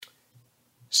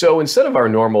So instead of our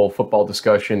normal football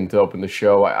discussion to open the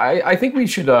show, I think we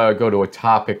should go to a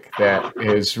topic that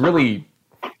is really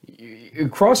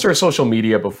crossed our social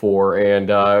media before, and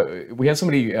we had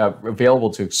somebody available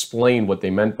to explain what they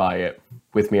meant by it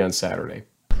with me on Saturday.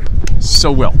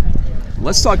 So, Will,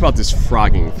 let's talk about this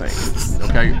frogging thing,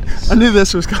 okay? I knew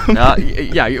this was coming.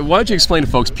 Yeah, why don't you explain to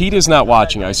folks? Pete is not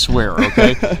watching, I swear,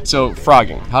 okay? So,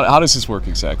 frogging, how does this work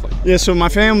exactly? Yeah, so my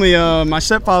family, my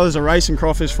stepfather's a rice and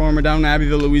crawfish farmer down in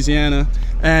Abbeville, Louisiana.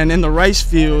 And in the rice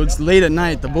fields, late at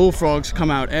night, the bullfrogs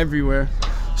come out everywhere.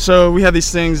 So we have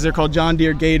these things, they're called John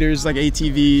Deere gators, like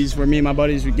ATVs, where me and my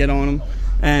buddies would get on them.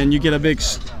 And you get a big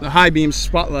high beam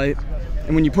spotlight.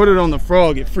 And when you put it on the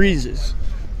frog, it freezes.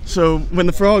 So when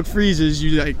the frog freezes,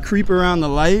 you like creep around the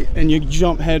light and you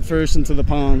jump head first into the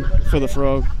pond for the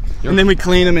frog. And then we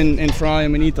clean them and fry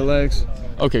them and eat the legs.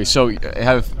 Okay, so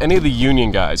have any of the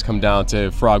union guys come down to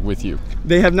frog with you?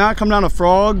 They have not come down to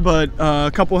frog, but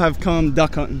a couple have come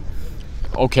duck hunting.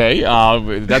 Okay,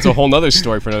 that's a whole nother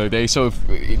story for another day. So if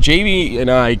JB and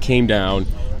I came down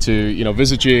to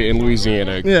visit you in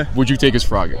Louisiana, would you take us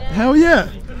frogging? Hell yeah.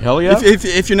 Hell yeah?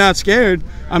 If you're not scared.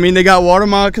 I mean, they got water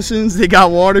moccasins, they got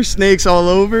water snakes all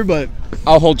over, but...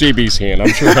 I'll hold JB's hand. I'm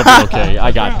sure he'll be okay.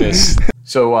 I got this.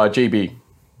 So, JB,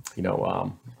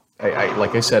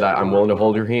 like I said, I'm willing to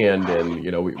hold your hand, and,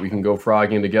 we can go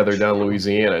frogging together down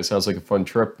Louisiana. It sounds like a fun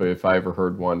trip if I ever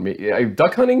heard one.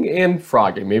 Duck hunting and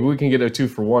frogging. Maybe we can get a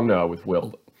 2-for-1 with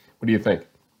Will. What do you think?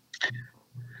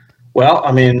 Well,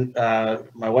 I mean,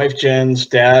 my wife Jen's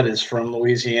dad is from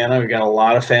Louisiana. We got a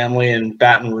lot of family in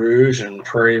Baton Rouge and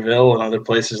Prairieville and other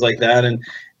places like that. And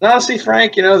honestly,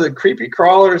 Frank, the creepy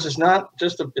crawlers is not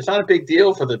it's not a big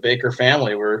deal for the Baker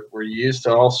family. We're used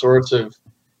to all sorts of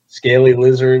scaly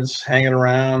lizards hanging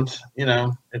around.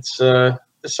 It's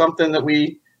something that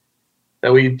we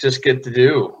just get to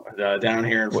do down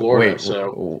here in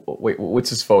Florida. Wait,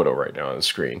 what's this photo right now on the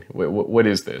screen? What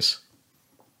is this?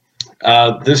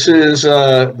 This is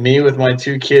me with my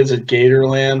two kids at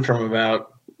Gatorland from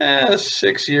about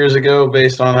 6 years ago.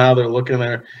 Based on how they're looking,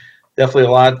 they're definitely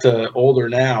a lot older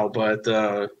now. But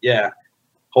yeah,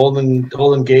 holding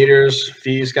gators.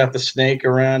 Fee's got the snake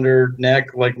around her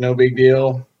neck, like no big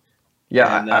deal.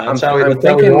 Yeah, and, that's how we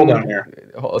roll down here.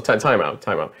 Time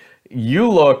out. You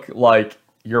look like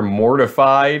you're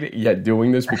mortified yet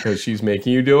doing this because she's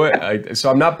making you do it.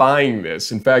 So I'm not buying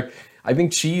this. In fact, I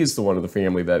think she is the one of the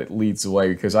family that leads the way,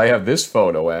 because I have this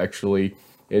photo actually,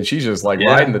 and she's just like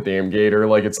riding the damn gator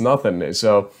like it's nothing.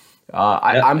 So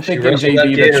I'm thinking,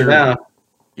 JB, that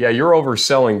you're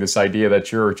overselling this idea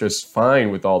that you're just fine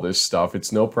with all this stuff.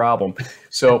 It's no problem.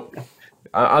 So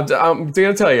I'm going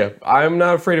to tell you, I'm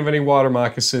not afraid of any water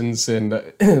moccasins and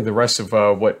the rest of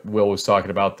what Will was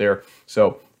talking about there.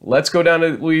 So let's go down to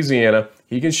Louisiana.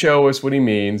 He can show us what he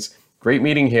means. Great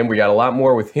meeting him. We got a lot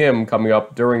more with him coming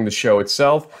up during the show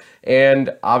itself.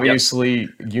 And obviously,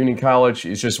 Union College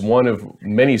is just one of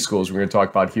many schools we're going to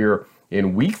talk about here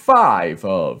in week 5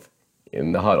 of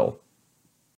In the Huddle.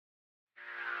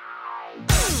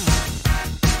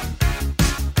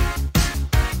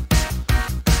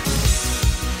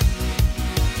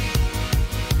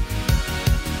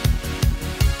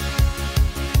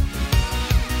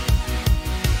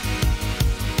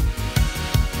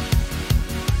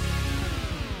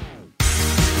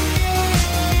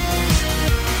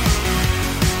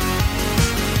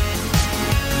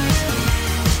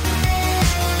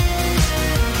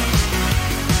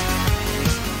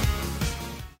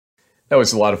 That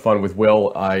was a lot of fun with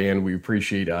Will, and we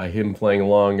appreciate him playing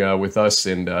along with us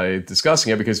and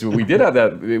discussing it, because we did have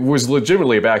that. It was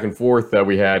legitimately a back and forth that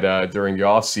we had during the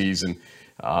off season.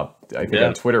 I think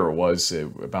on Twitter it was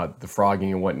about the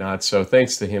frogging and whatnot. So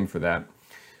thanks to him for that.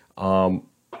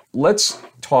 Let's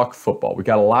talk football. We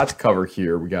got a lot to cover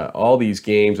here. We got all these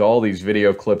games, all these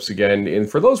video clips again. And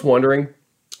for those wondering,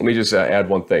 let me just add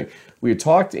one thing. We had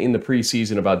talked in the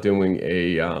preseason about doing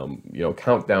a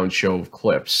countdown show of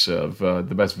clips of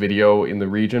the best video in the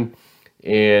region,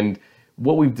 and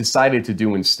what we've decided to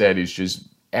do instead is just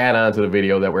add on to the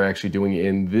video that we're actually doing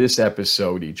in this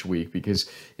episode each week, because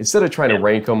instead of trying to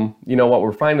rank them,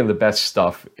 we're finding the best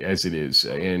stuff as it is.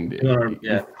 And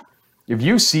if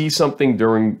you see something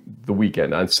during the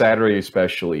weekend, on Saturday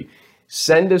especially,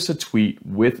 send us a tweet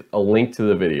with a link to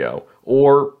the video,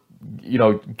 or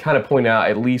kind of point out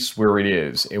at least where it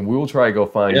is, and we will try to go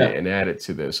find it and add it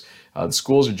to this. The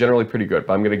schools are generally pretty good,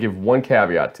 but I'm going to give one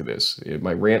caveat to this.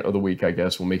 My rant of the week, I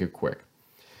guess, will make it quick.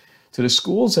 To the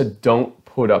schools that don't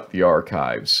put up the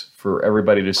archives for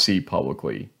everybody to see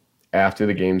publicly after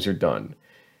the games are done,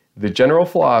 the general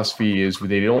philosophy is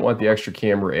they don't want the extra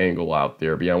camera angle out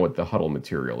there beyond what the huddle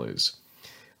material is.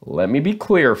 let me be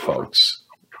clear, folks,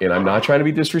 and I'm not trying to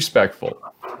be disrespectful.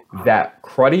 That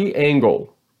cruddy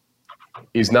angle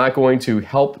is not going to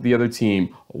help the other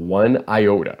team one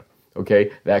iota,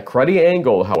 okay? That cruddy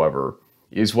angle, however,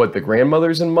 is what the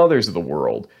grandmothers and mothers of the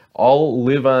world all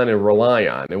live on and rely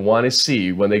on and want to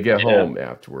see when they get home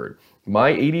afterward.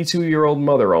 My 82-year-old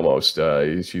mother almost,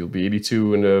 she'll be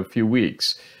 82 in a few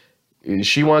weeks,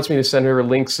 she wants me to send her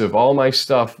links of all my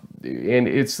stuff, and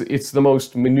it's the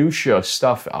most minutia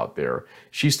stuff out there.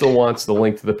 She still wants the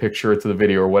link to the picture, to the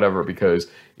video, or whatever, because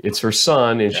it's her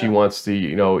son, and she wants to,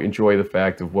 you know, enjoy the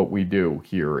fact of what we do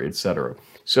here, etc.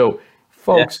 So,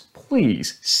 folks,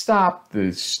 please stop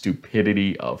the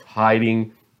stupidity of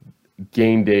hiding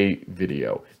game day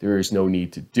video. There is no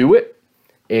need to do it.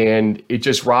 And it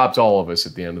just robs all of us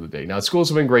at the end of the day. Now, schools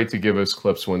have been great to give us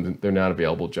clips when they're not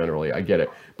available generally. I get it.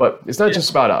 But it's not just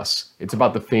about us. It's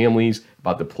about the families,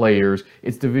 about the players.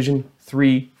 It's Division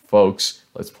III, folks.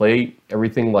 Let's play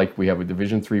everything like we have a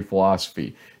Division III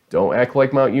philosophy. Don't act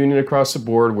like Mount Union across the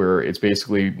board, where it's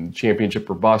basically championship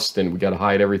or bust and we got to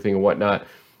hide everything and whatnot.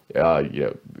 You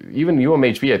know, even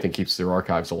UMHB, I think, keeps their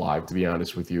archives alive, to be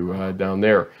honest with you, down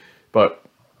there. But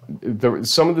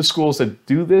some of the schools that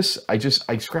do this, I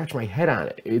scratch my head on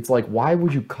it. It's like, why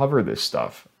would you cover this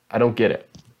stuff? I don't get it.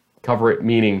 Cover it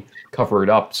meaning cover it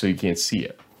up so you can't see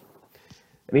it.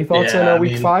 Any thoughts on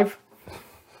week 5?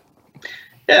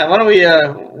 Yeah,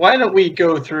 why don't we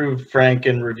go through, Frank,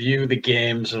 and review the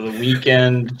games of the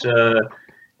weekend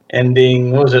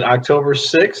ending, what was it, October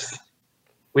 6th,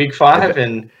 week 5,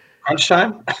 and crunch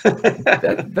time?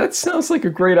 that sounds like a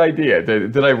great idea.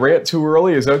 Did I rant too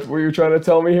early? Is that what you're trying to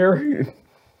tell me here?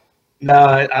 No,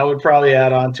 I would probably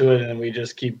add on to it, and we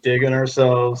just keep digging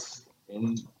ourselves.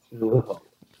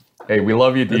 Hey, we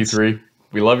love you, D3.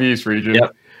 We love you, East Region.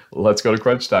 Yep. Let's go to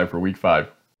crunch time for week 5.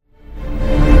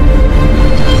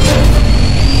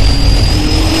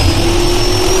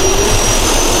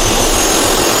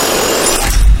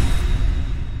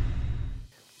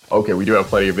 Okay, we do have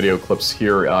plenty of video clips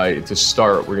here to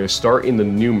start. We're going to start in the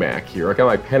new Mac here. I got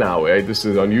my pen out. This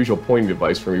is an unusual pointing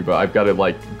device for me, but I've got to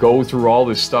like go through all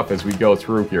this stuff as we go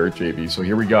through here at JB. So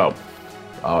here we go.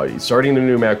 Starting the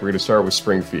new Mac, we're going to start with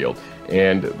Springfield.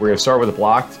 And we're going to start with a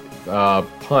blocked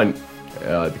punt.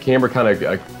 The camera kind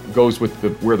of goes with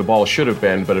where the ball should have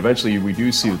been, but eventually we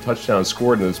do see the touchdown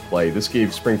scored in this play. This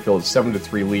gave Springfield a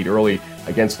 7-3 lead early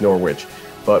against Norwich.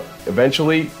 But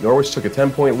eventually, Norwich took a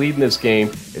 10-point lead in this game.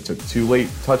 It took 2 late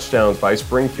touchdowns by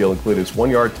Springfield, including its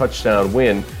 1-yard touchdown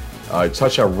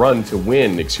run to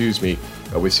win, with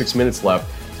 6 minutes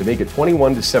left to make it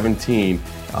 21-17.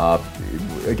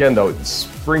 Again, though,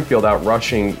 Springfield out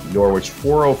rushing Norwich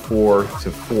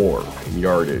 404-4 in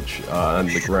yardage on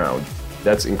the ground.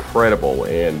 That's incredible,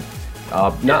 and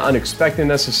not unexpected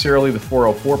necessarily, the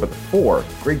 404, but the 4.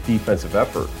 Great defensive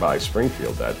effort by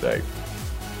Springfield that day.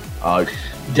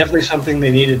 Definitely something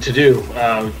they needed to do.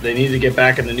 They needed to get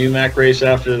back in the new Mac race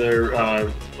after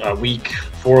their week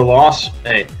 4 loss.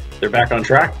 Hey, they're back on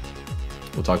track.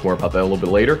 We'll talk more about that a little bit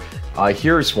later.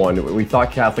 Here's one. We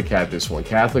thought Catholic had this one.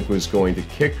 Catholic was going to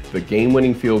kick the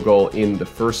game-winning field goal in the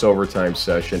first overtime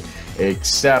session,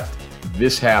 except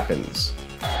this happens.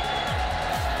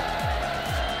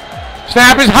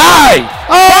 Snap is high!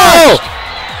 Oh!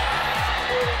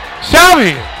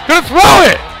 Salvi, gonna throw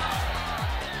it!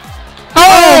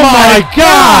 Oh my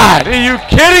God! Are you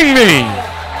kidding me?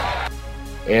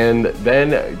 And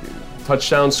then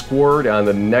touchdown scored on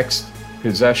the next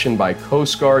possession by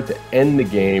Coast Guard to end the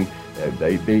game.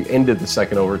 They ended the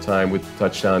second overtime with the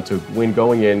touchdown to win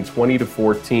going in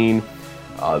 20-14.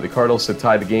 The Cardinals had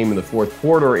tied the game in the fourth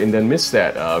quarter and then missed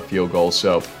that field goal.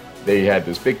 So they had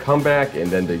this big comeback, and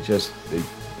then it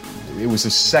was the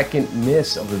second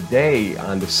miss of the day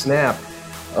on the snap.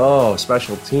 Oh,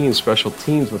 special teams,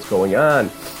 what's going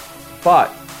on?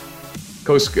 But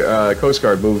Coast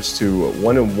Guard moves to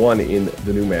 1-1 in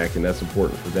the new Mac, and that's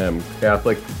important for them.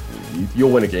 Catholic,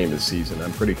 you'll win a game this season.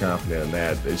 I'm pretty confident in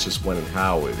that. It's just when and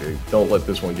how. Don't let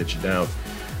this one get you down.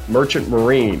 Merchant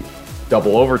Marine,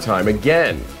 double overtime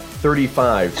again,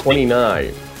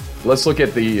 35-29. Let's look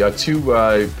at the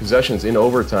 2 possessions in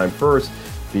overtime. First,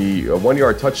 the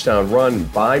 1-yard touchdown run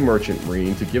by Merchant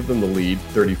Marine to give them the lead,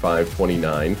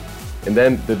 35-29. And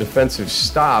then the defensive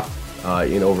stop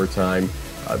in overtime.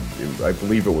 I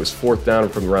believe it was 4th down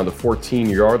from around the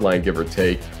 14-yard line, give or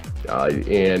take.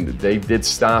 And they did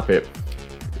stop it.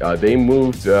 They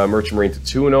moved Merchant Marine to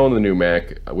 2-0 in the new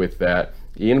Mac with that.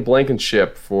 Ian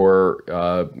Blankenship for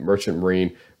Merchant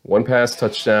Marine. 1 pass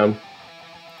touchdown,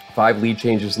 5 lead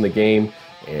changes in the game.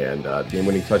 And the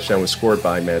game-winning touchdown was scored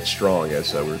by Matt Strong,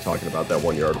 as we were talking about that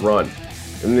 1-yard run.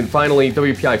 And then finally,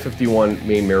 WPI 51,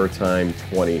 Maine Maritime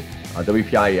 20.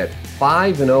 WPI at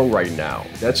 5-0 right now.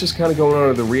 That's just kind of going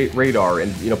under the radar.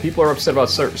 And, you know, people are upset about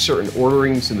certain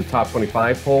orderings in the top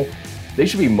 25 poll. They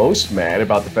should be most mad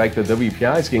about the fact that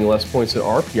WPI is getting less points than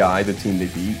RPI, the team they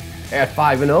beat. At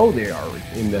 5-0, they are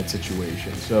in that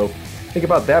situation. So think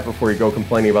about that before you go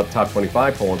complaining about the top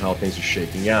 25 poll and how things are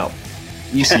shaking out.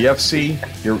 ECFC,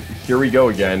 here we go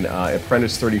again.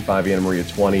 Apprentice 35, Anna Maria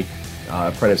 20.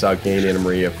 Apprentice outgained Anna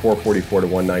Maria 444 to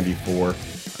 194.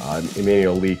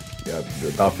 Emmanuel Leak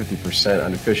about 50%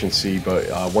 on efficiency, but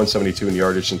 172 in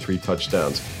yardage and 3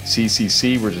 touchdowns.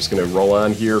 CCC, we're just going to roll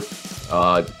on here.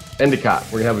 Endicott,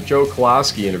 we're going to have a Joe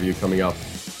Kolaski interview coming up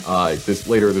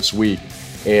later this week,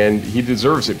 and he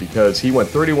deserves it because he went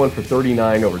 31 for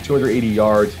 39, over 280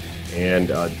 yards, and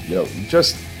you know,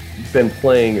 just been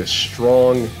playing a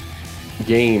strong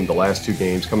game the last 2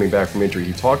 games, coming back from injury.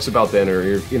 He talks about that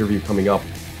interview coming up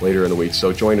later in the week,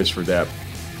 so join us for that.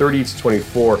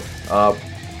 30-24.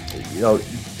 You know,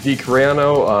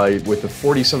 DiCariano with the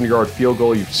 47-yard field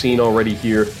goal you've seen already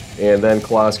here, and then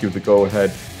Kolaski with the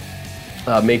go-ahead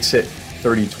makes it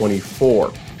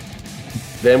 30-24.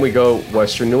 Then we go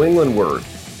Western New England word.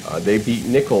 They beat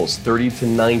Nichols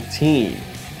 30-19,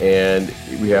 and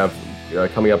we have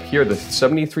coming up here the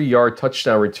 73-yard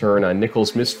touchdown return on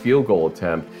Nichols' missed field goal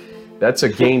attempt. That's a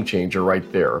game changer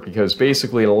right there, because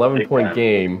basically an 11-point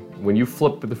game, when you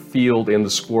flip the field and the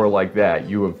score like that,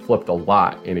 you have flipped a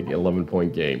lot in an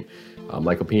 11-point game.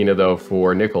 Michael Pina, though,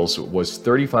 for Nichols was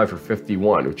 35 for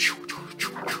 51,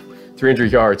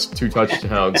 300 yards, 2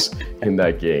 touchdowns in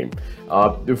that game.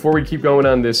 Before we keep going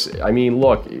on this, I mean,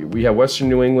 look, we have Western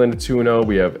New England at 2-0.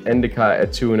 We have Endicott at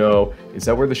 2-0. Is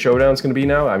that where the showdown's going to be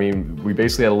now? I mean, we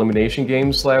basically had elimination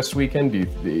games last weekend.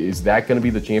 Is that going to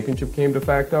be the championship game de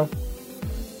facto?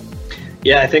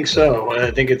 Yeah, I think so.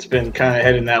 I think it's been kind of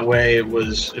heading that way. It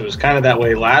was kind of that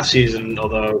way last season,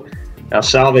 although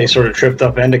Salve sort of tripped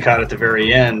up Endicott at the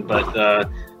very end. But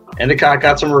Endicott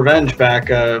got some revenge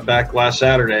back last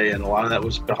Saturday, and a lot of that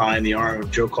was behind the arm of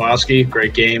Joe Kolaski.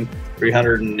 Great game,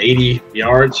 380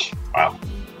 yards. Wow.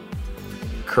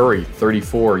 Curry,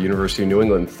 34, University of New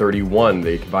England, 31.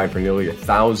 They combined for nearly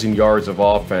 1,000 yards of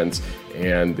offense,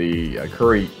 and the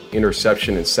Curry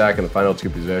interception and sack in the final 2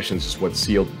 possessions is what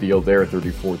sealed the deal there,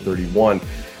 34-31.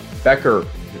 Becker,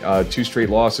 2 straight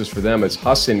losses for them as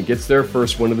Hassan gets their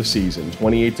first win of the season,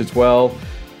 28-12.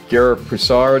 Garrett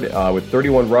Broussard with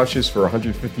 31 rushes for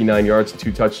 159 yards and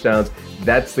 2 touchdowns.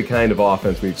 That's the kind of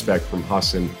offense we expect from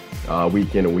Hassan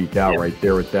week in and week out, right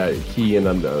there with that key in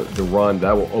on the run.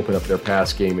 That will open up their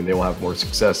pass game, and they will have more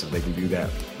success if they can do that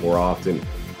more often.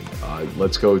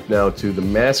 Let's go now to the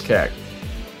MASCAC.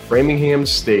 Framingham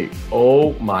State.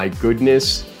 Oh my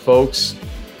goodness, folks.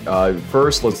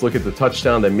 First, let's look at the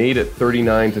touchdown that made it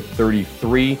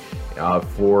 39-33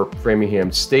 for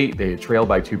Framingham State. They had trailed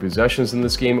by 2 possessions in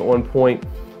this game at one point.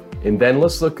 And then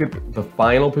let's look at the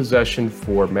final possession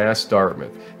for Mass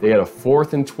Dartmouth. They had a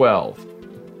 4th and 12.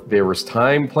 There was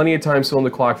plenty of time still on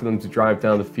the clock for them to drive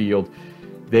down the field.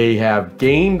 They have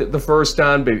gained the first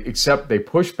down, but except they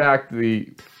push back the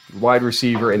wide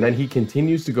receiver, and then he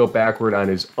continues to go backward on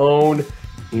his own.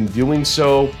 In doing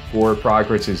so, forward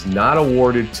progress is not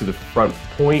awarded to the front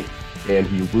point, and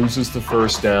he loses the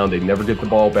first down. They never get the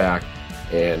ball back,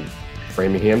 and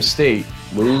Framingham State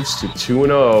moves to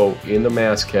 2-0 in the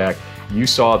MASCAC. You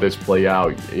saw this play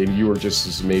out, and you were just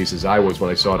as amazed as I was when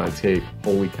I saw it on tape.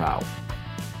 Holy cow.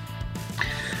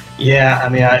 Yeah, I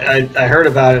mean, I heard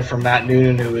about it from Matt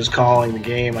Noonan, who was calling the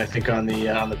game, I think on the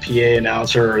PA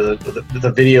announcer or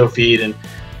the video feed, and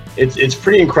it's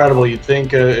pretty incredible. You'd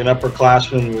think an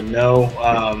upperclassman would know,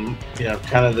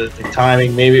 kind of the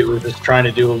timing. Maybe it was just trying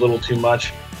to do a little too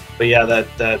much, but yeah,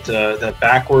 that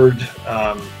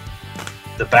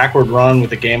backward run with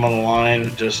the game on the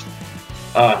line, just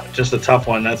a tough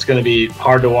one. That's going to be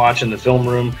hard to watch in the film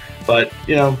room. But,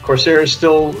 Corsair is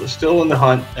still in the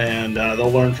hunt, and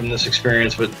they'll learn from this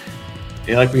experience. But,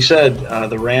 like we said,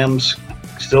 the Rams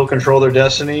still control their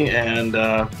destiny and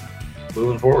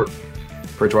moving forward.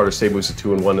 Bridgewater State moves to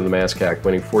 2-1 in the MASCAC,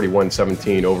 winning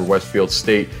 41-17 over Westfield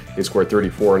State. They scored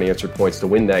 34 unanswered points to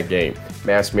win that game.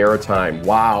 Mass Maritime,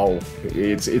 wow.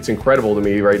 It's incredible to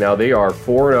me right now. They are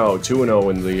 4-0,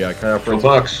 2-0 in the conference. The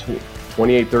Bucks.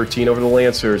 28-13 over the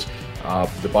Lancers.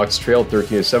 The Bucks trailed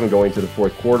 13-7 going to the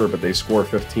 4th quarter, but they score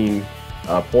 15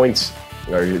 points.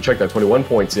 Check that, 21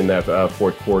 points in that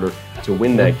 4th quarter to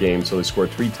win that game. So they scored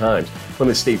 3 times.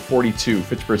 Plymouth State 42,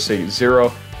 Fitchburg State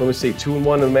 0. Plymouth State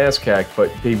 2-1 in the MASCAC,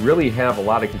 but they really have a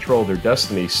lot of control of their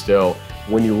destiny still.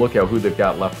 when you look at who they've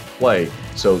got left to play.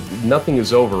 So nothing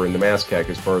is over in the MASCAC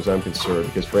as far as I'm concerned,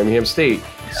 because Framingham State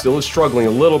still is struggling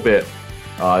a little bit.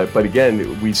 But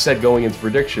again, we said going into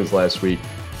predictions last week,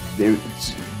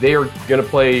 they are going to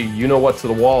play you-know-what to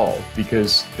the wall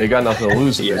because they got nothing to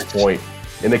lose at this point.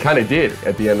 And they kind of did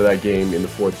at the end of that game in the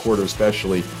fourth quarter,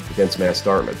 especially against Mass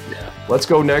Dartmouth. Yeah. Let's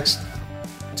go next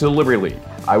to the Liberty League.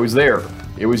 I was there.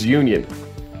 It was Union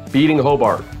beating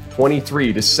Hobart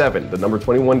 23-7. The number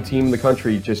 21 team in the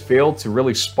country just failed to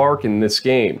really spark in this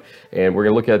game. And we're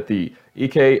going to look at the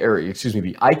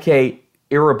the IK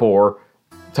Erebor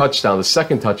touchdown, the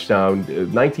second touchdown,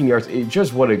 19 yards.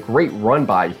 Just what a great run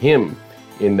by him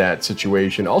in that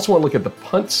situation. Also want to look at the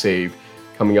punt save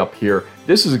coming up here.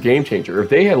 This is a game changer. If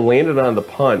they had landed on the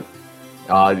punt,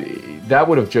 that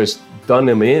would have just done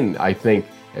them in, I think,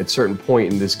 at a certain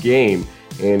point in this game.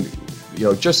 And,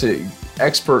 just an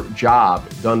expert job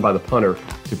done by the punter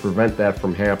to prevent that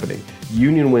from happening.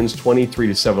 Union wins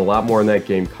 23-7. A lot more in that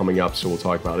game coming up, so we'll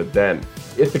talk about it then.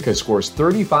 Ithaca scores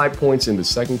 35 points in the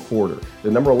second quarter.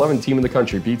 The number 11 team in the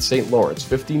country beats St. Lawrence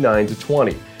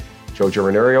 59-20. Joe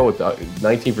Germinario with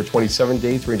 19 for 27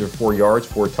 days, 304 yards,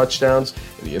 4 touchdowns.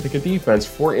 And the Ithaca defense,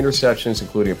 4 interceptions,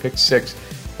 including a pick 6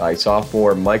 by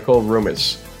sophomore Michael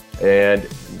Rumis. And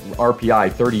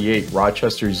RPI 38,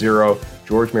 Rochester 0.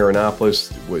 George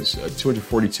Marinopoulos was a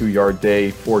 242-yard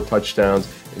day, 4 touchdowns,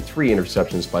 and 3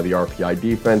 interceptions by the RPI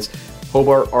defense.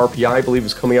 Hobart RPI, I believe,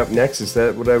 is coming up next. Is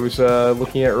that what I was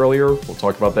looking at earlier? We'll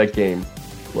talk about that game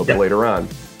a little bit later on,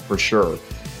 for sure.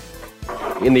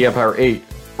 In the Empire 8,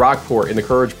 Rockport in the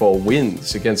Courage Bowl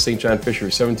wins against St. John Fisher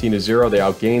 17-0. They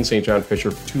outgained St. John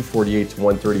Fisher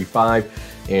 248-135.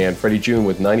 And Freddie June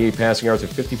with 98 passing yards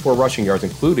and 54 rushing yards,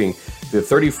 including the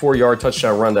 34-yard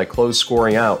touchdown run that closed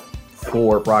scoring out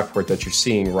for Rockport that you're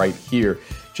seeing right here.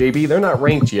 JB, they're not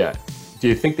ranked yet. Do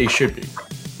you think they should be?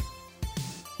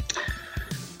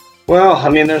 Well, I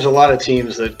mean, there's a lot of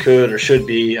teams that could or should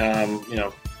be.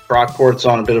 Brockport's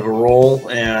on a bit of a roll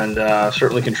and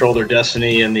certainly control their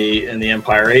destiny in the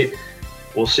Empire 8.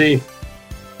 We'll see.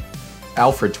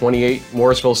 Alfred 28,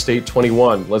 Morrisville State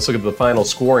 21. Let's look at the final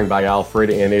scoring by Alfred,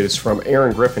 and it is from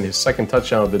Aaron Griffin, his second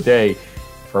touchdown of the day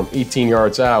from 18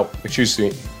 yards out.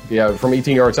 From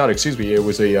 18 yards out, It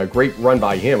was a great run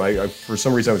by him. For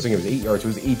some reason, I was thinking it was 8 yards. It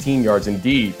was 18 yards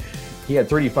indeed. He had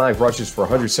 35 rushes for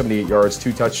 178 yards,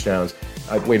 2 touchdowns.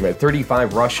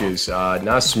 35 rushes.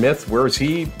 Nas Smith, where is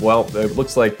he? Well, it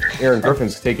looks like Aaron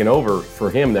Griffin's taken over for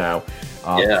him now.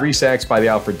 3 sacks by the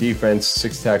Alfred defense,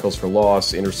 6 tackles for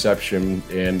loss, interception,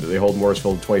 and they hold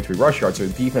Morrisville to 23 rush yards. So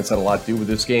the defense had a lot to do with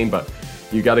this game, but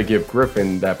you got to give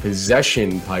Griffin that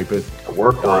possession type of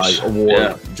workhorse award.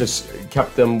 Yeah. Just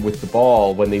kept them with the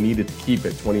ball when they needed to keep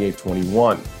it,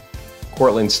 28-21.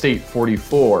 Cortland State,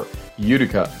 44.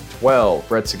 Utica, 12.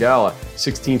 Brett Segala,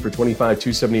 16 for 25,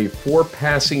 278, 4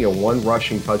 passing and 1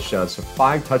 rushing touchdowns. So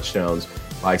 5 touchdowns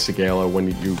by Segala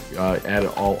when you add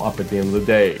it all up at the end of the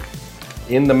day.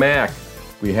 In the MAC,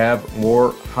 we have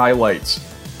more highlights.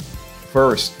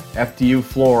 First, FDU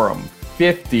Florham,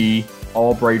 50,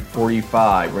 Albright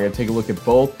 45. We're going to take a look at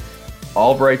both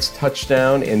Albright's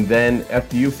touchdown and then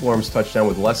FDU Florham's touchdown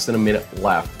with less than a minute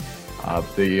left.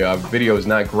 The video is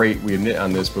not great, we admit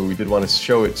on this, but we did want to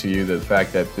show it to you, the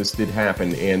fact that this did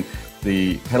happen. And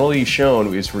the penalty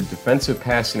shown is for defensive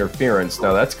pass interference.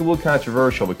 Now, that's a little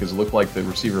controversial because it looked like the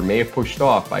receiver may have pushed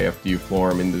off by FDU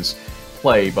Florham in this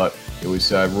play, but it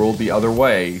was ruled the other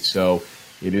way. So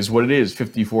it is what it is,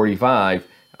 50-45.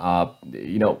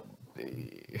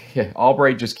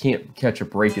 Albright just can't catch a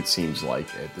break, it seems like,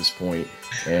 at this point.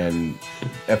 And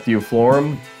FDU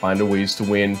Florham find ways to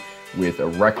win with a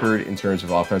record in terms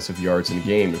of offensive yards in a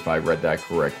game, if I read that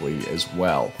correctly as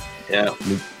well. Yeah.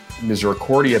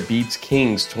 Misericordia beats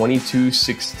Kings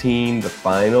 22-16. The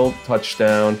final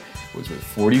touchdown was with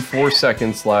 44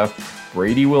 seconds left.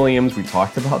 Brady Williams, we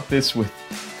talked about this with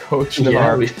Coach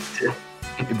Navarre.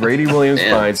 Brady Williams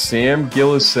finds Sam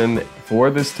Gillison for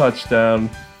this touchdown,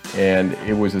 and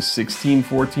it was a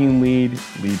 16-14 lead,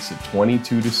 leads to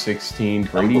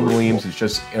 22-16. Brady Williams is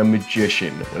just a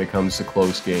magician when it comes to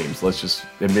close games. Let's just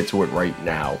admit to it right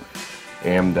now.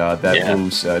 And that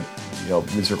moves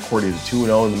Misericordia to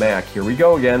 2-0 in the MAC. Here we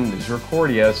go again.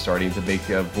 Misericordia starting to make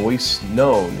a voice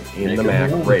known in the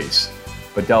MAC race.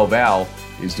 But Del Val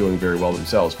is doing very well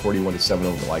themselves. 41-7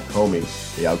 over Lycoming.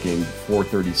 They outgained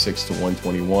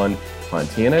 436-121.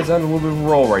 Fontana is on a little bit of a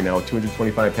roll right now with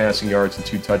 225 passing yards and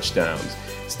 2 touchdowns.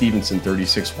 Stevenson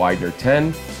 36, Widener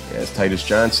 10. As Titus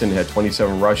Johnson had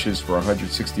 27 rushes for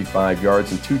 165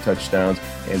 yards and 2 touchdowns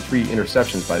and 3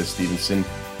 interceptions by the Stevenson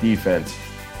defense.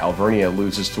 Alvernia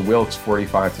loses to Wilkes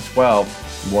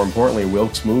 45-12. More importantly,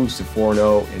 Wilkes moves to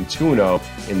 4-0 and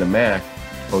 2-0 in the MAC.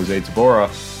 Jose Tabora,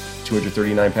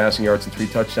 239 passing yards and 3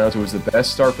 touchdowns. It was the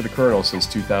best start for the Colonel since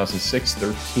 2006,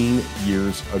 13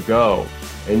 years ago.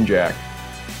 And Jack,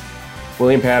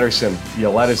 William Patterson, you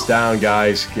let us down,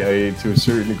 guys, to a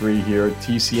certain degree here.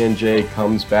 TCNJ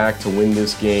comes back to win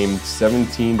this game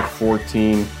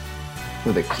 17-14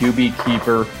 with a QB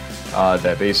keeper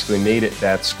that basically made it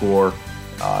that score.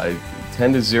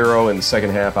 10-0 in the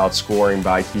second half, outscoring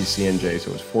by TCNJ.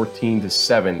 So it was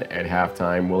 14-7 at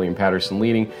halftime. William Patterson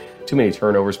leading. Too many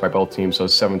turnovers by both teams, so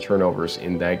 7 turnovers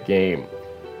in that game.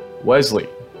 Wesley,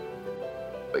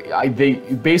 they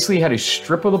basically had a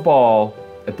strip of the ball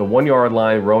at the 1-yard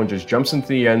line. Rowan just jumps into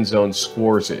the end zone,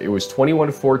 scores it. It was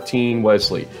 21-14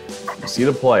 Wesley. You see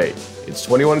the play. It's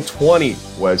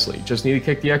 21-20 Wesley. Just need to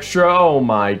kick the extra. Oh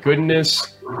my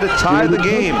goodness. To tie the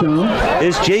game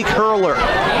is Jake Hurler.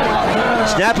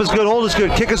 Snap is good, hold is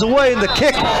good, kick is away, and the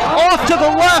kick off to the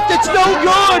left. It's no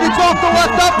good. It's off the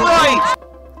left upright.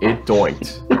 It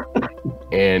doinked.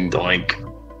 And Doink.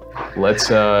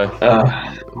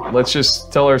 Let's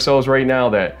just tell ourselves right now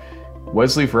that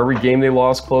Wesley, for every game they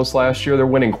lost close last year, they're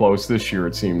winning close this year,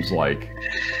 it seems like.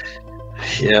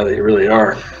 Yeah, they really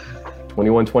are.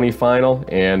 21-20 final,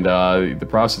 and the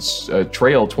process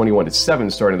trailed 21-7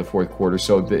 starting the fourth quarter,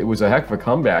 so it was a heck of a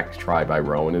comeback try by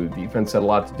Rowan, and the defense had a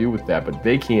lot to do with that, but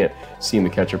they can't seem to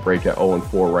catch a break at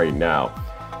 0-4 right now.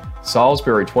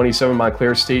 Salisbury 27,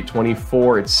 Montclair State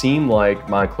 24. It seemed like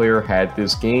Montclair had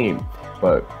this game,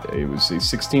 but it was a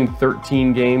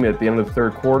 16-13 game at the end of the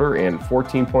third quarter, and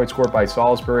 14 points scored by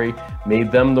Salisbury made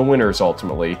them the winners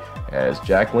ultimately, as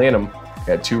Jack Lanham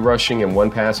had 2 rushing and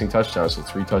 1 passing touchdowns, so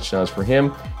 3 touchdowns for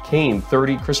him. Kane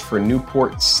 30, Christopher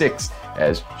Newport 6,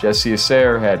 as Jesse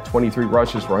Asair had 23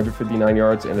 rushes for 159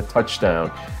 yards and a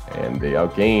touchdown, and they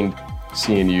outgained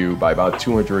CNU by about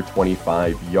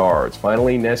 225 yards.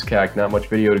 Finally, NESCAC, not much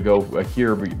video to go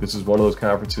here, but this is one of those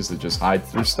conferences that just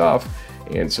hides their stuff.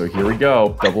 And so here we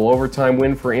go. Double overtime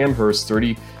win for Amherst,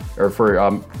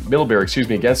 Middlebury,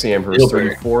 against Amherst,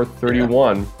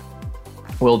 34-31. Yeah.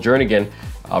 Will Jernigan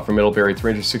for Middlebury,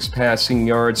 306 passing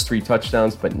yards, 3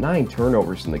 touchdowns, but 9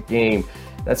 turnovers in the game.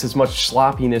 That's as much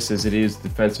sloppiness as it is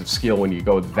defensive skill when you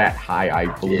go that high, I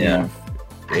believe. Yeah.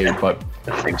 But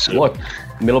I think so. Look,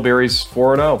 Middlebury's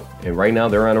 4-0, and right now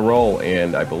they're on a roll,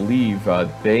 and I believe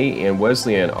they and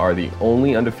Wesleyan are the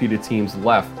only undefeated teams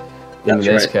left in the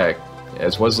NESCAC,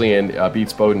 as Wesleyan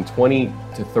beats Bowdoin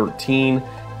 20-13.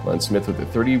 Glenn Smith with a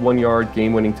 31-yard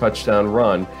game-winning touchdown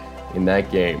run in that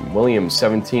game. Williams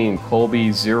 17,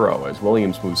 Colby 0, as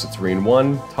Williams moves to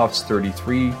 3-1. Tufts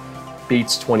 33,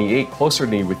 Bates 28, closer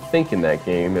than you would think in that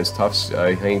game, as Tufts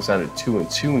hangs on at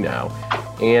 2-2 now.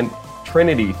 And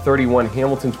Trinity 31,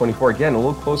 Hamilton 24. Again, a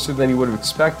little closer than you would have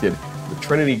expected. The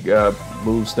Trinity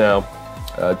moves now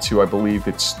to, I believe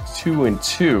it's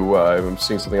 2-2. I'm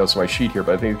seeing something else on my sheet here,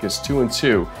 but I think it's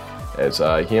 2-2 as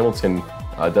Hamilton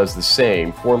does the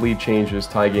same. 4 lead changes,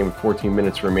 tie game with 14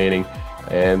 minutes remaining,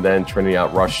 and then Trinity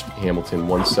outrushed Hamilton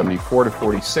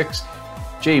 174-46.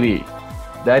 JB,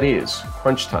 that is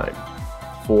crunch time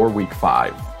for week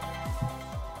 5.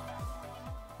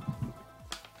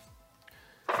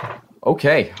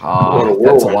 Okay,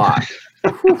 that's a lot.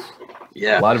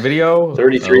 Yeah, a lot of video.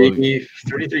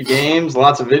 33 games,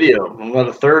 lots of video. About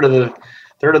a third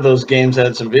of those games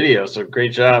had some video. So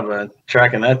great job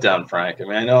tracking that down, Frank. I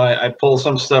mean, I know I pull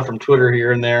some stuff from Twitter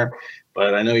here and there,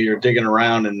 but I know you're digging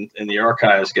around in the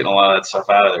archives, getting a lot of that stuff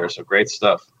out of there. So great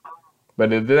stuff. But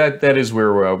that is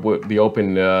where the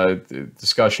open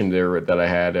discussion there that I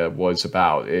had was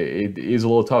about. It is a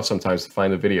little tough sometimes to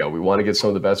find the video. We want to get some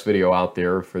of the best video out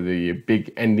there for the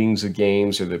big endings of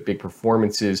games or the big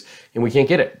performances, and we can't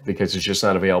get it because it's just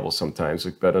not available sometimes.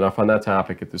 But enough on that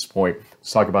topic at this point.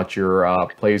 Let's talk about your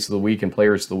plays of the week and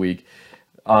players of the week.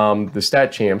 The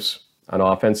stat champs on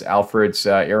offense, Alfred's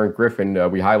Aaron Griffin.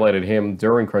 We highlighted him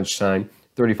during crunch time.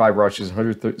 35 rushes,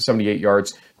 178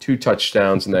 yards, 2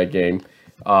 touchdowns in that game.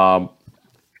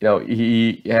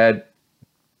 He had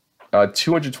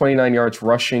 229 yards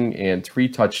rushing and 3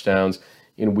 touchdowns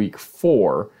in week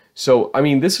 4. So, I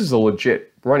mean, this is a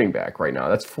legit running back right now.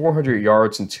 That's 400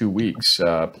 yards in 2 weeks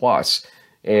plus,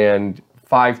 and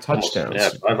 5 touchdowns. Yeah,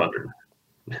 500.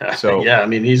 So yeah, I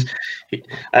mean,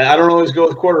 I don't always go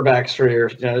with quarterbacks for here.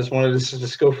 I just wanted to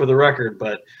just go for the record,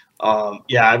 but.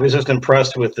 I was just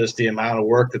impressed with the amount of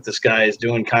work that this guy is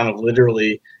doing, kind of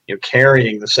literally,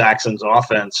 carrying the Saxons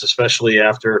offense, especially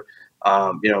after,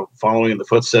 following in the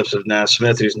footsteps of Nas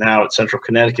Smith, who's now at Central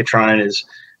Connecticut trying his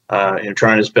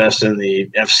best in the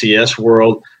FCS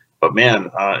world. But man,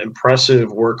 impressive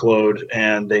workload,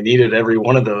 and they needed every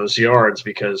one of those yards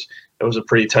because it was a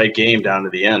pretty tight game down to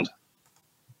the end.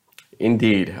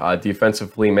 Indeed.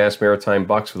 Defensively, Mass Maritime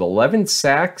Bucks with 11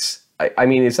 sacks. I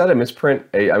mean, is that a misprint?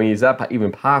 I mean, is that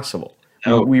even possible?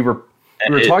 No. We were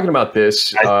talking about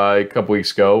this a couple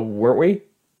weeks ago, weren't we?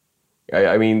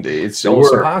 I mean, it's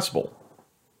almost impossible.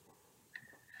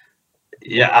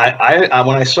 Yeah, I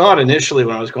when I saw it initially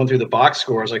when I was going through the box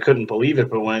scores, I couldn't believe it.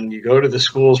 But when you go to the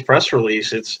school's press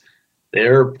release,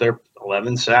 they're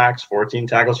 11 sacks, 14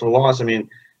 tackles for loss. I mean,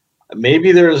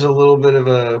 maybe there's a little bit of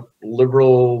a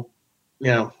liberal,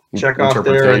 check off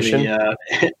there in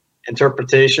the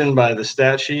interpretation by the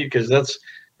stat sheet, because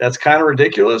that's kind of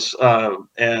ridiculous.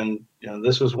 And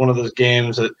this was one of those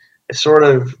games that I sort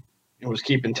of was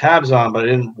keeping tabs on, but I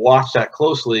didn't watch that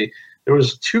closely. There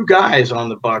was 2 guys on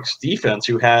the Bucs defense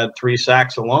who had 3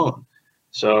 sacks alone.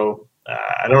 So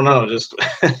I don't know, just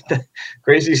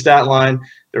crazy stat line.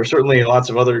 There were certainly lots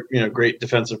of other great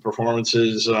defensive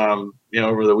performances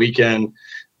over the weekend,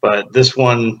 but this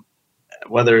one,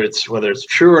 whether it's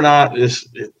true or not,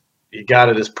 you got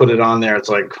to just put it on there. It's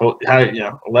like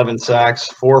 11 sacks,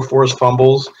 4 forced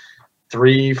fumbles,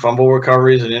 3 fumble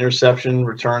recoveries, an interception,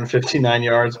 return 59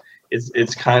 yards.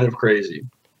 It's kind of crazy.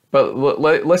 But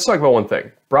let's talk about one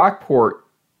thing. Brockport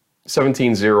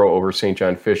 17-0 over St.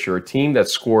 John Fisher, a team that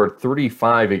scored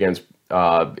 35 against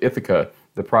Ithaca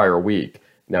the prior week.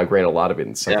 Now, granted, a lot of it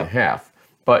in the second half.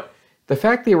 But the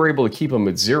fact they were able to keep them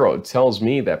at 0 tells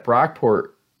me that Brockport,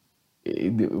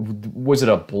 was it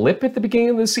a blip at the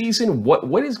beginning of the season?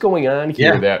 What is going on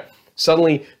here that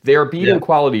suddenly they're beating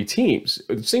quality teams?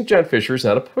 St. John Fisher is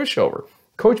not a pushover.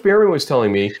 Coach Barron was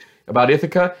telling me about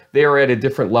Ithaca, they are at a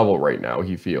different level right now,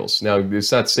 he feels. Now,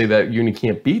 it's not to say that Union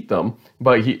can't beat them,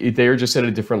 but they are just at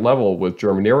a different level with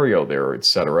Germanario there,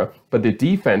 etc. But the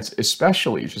defense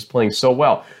especially is just playing so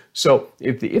well. So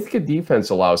if the Ithaca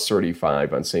defense allows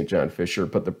 35 on St. John Fisher,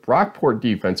 but the Brockport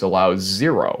defense allows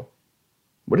 0,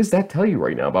 what does that tell you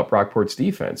right now about Brockport's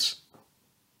defense?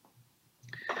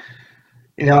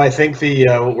 I think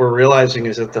what we're realizing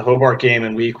is that the Hobart game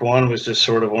in week 1 was just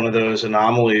sort of one of those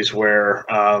anomalies where,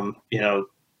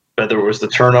 whether it was the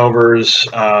turnovers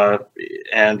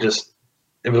and just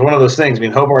it was one of those things. I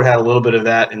mean, Hobart had a little bit of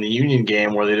that in the Union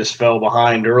game where they just fell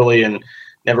behind early and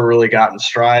never really got in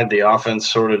stride. The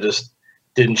offense sort of just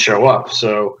didn't show up.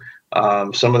 So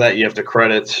some of that you have to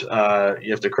credit.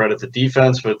 You have to credit the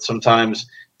defense, but sometimes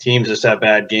teams just have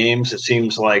bad games. It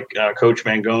seems like Coach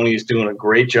Mangoni is doing a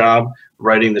great job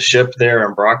righting the ship there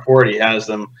in Brockport. He has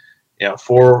them,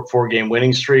 4-game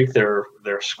winning streak. They're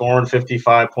scoring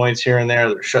 55 points here and there.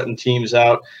 They're shutting teams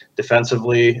out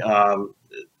defensively.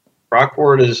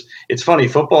 Brockport it's funny.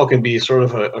 Football can be sort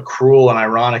of a cruel and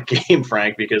ironic game,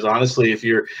 Frank, because honestly, if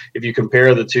you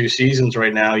compare the 2 seasons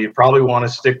right now, you'd probably want to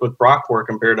stick with Brockport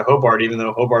compared to Hobart, even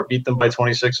though Hobart beat them by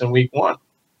 26 in week 1.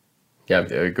 Yeah,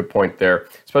 good point there.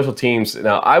 Special teams.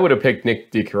 Now, I would have picked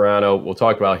Nick DiCarano. We'll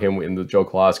talk about him in the Joe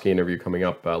Kolosky interview coming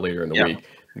up later in the week,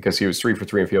 because he was 3 for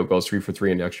 3 in field goals, 3 for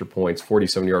 3 in extra points,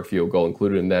 47-yard field goal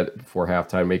included in that before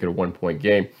halftime, make it a 1-point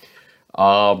game.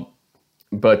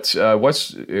 But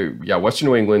Western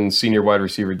New England senior wide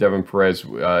receiver Devin Perez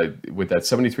with that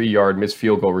 73-yard missed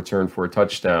field goal return for a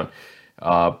touchdown.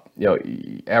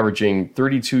 Averaging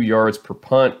 32 yards per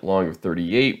punt, long of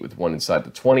 38 with 1 inside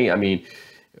the 20. I mean,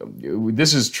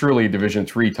 this is truly a Division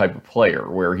III type of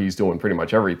player where he's doing pretty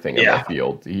much everything on the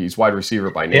field. He's wide receiver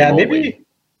by name only.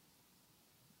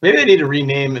 Maybe I need to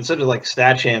rename instead of like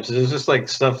stat champs. It's just like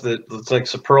stuff that's like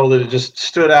superlative that just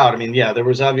stood out. I mean, there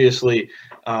was obviously,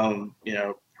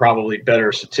 probably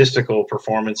better statistical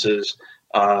performances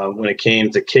when it came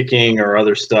to kicking or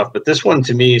other stuff. But this one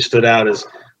to me stood out as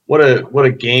what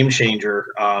a game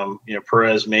changer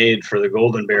Perez made for the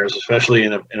Golden Bears, especially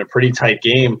in a pretty tight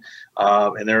game.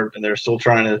 And they're still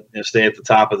trying to stay at the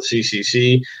top of the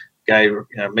CCC. Guy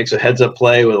makes a heads-up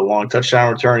play with a long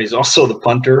touchdown return. He's also the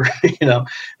punter.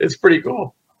 It's pretty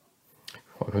cool.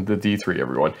 Welcome to D3,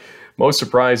 everyone. Most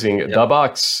surprising, the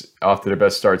Bucs off to their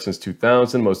best start since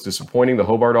 2000. Most disappointing, the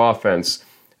Hobart offense.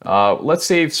 Let's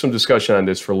save some discussion on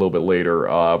this for a little bit later.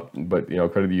 But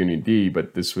credit the Union D.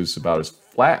 But this was about as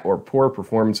flat or poor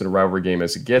performance in a rivalry game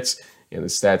as it gets, and the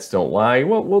stats don't lie.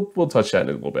 We'll touch that in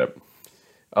a little bit.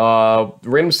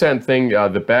 Random stat thing,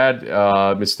 the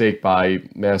bad mistake by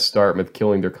Mass Dartmouth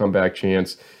killing their comeback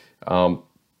chance.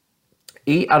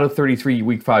 8 out of 33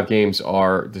 Week 5 games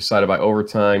are decided by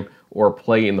overtime or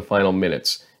play in the final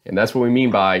minutes. And that's what we mean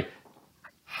by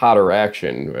hotter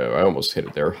action. I almost hit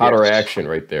it there. Hotter action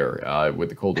right there with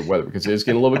the colder weather, because it is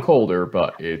getting a little bit colder,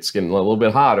 but it's getting a little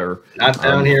bit hotter. Not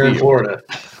down here in Florida.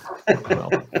 Well,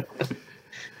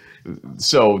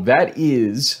 So that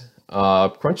is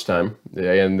crunch time,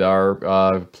 and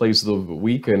our plays of the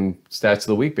week and stats of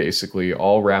the week basically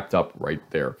all wrapped up right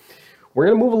there. We're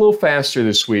going to move a little faster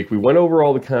this week. We went over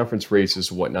all the conference races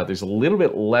and whatnot. There's a little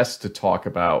bit less to talk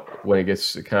about when it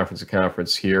gets to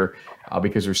conference here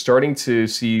because we're starting to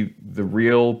see the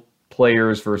real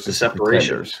players versus the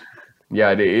pretenders.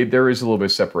 Yeah, there is a little bit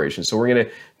of separation. So we're going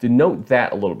to denote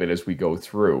that a little bit as we go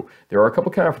through. There are a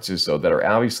couple conferences, though, that are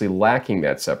obviously lacking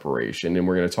that separation, and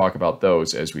we're going to talk about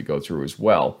those as we go through as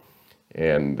well.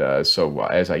 And so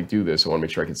as I do this, I want to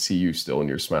make sure I can see you still in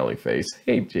your smiling face.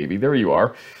 Hey, JB, there you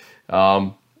are.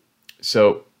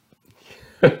 So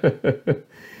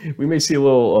we may see a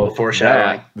little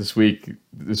foreshadowing this week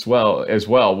as well.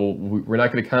 We're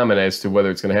not going to comment as to whether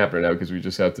it's going to happen or not because we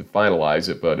just have to finalize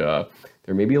it. But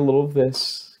there may be a little of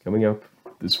this coming up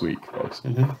this week, folks.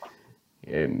 Mm-hmm.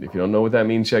 And if you don't know what that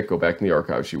means yet, go back in the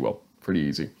archives. You will. Pretty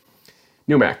easy.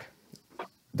 NUMAC,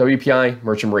 WPI,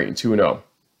 Merchant Marine, 2-0.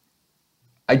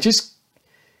 I just,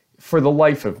 for the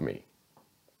life of me,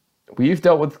 we've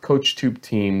dealt with Coach Toop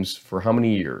teams for how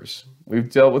many years? We've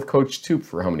dealt with Coach Toop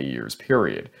for how many years,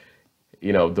 period.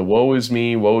 You know, the woe is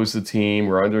me, woe is the team,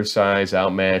 we're undersized,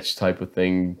 outmatched type of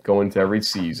thing going to every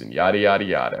season, yada, yada,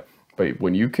 yada. But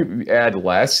when you can add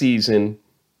last season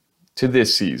to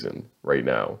this season right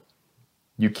now,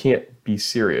 you can't be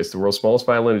serious. The world's smallest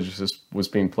violin just was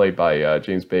being played by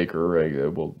James Baker.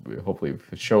 We'll hopefully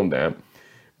have shown that.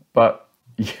 But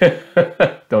yeah,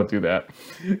 don't do that.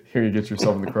 Here you get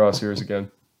yourself in the crosshairs again.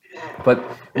 But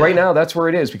right now, that's where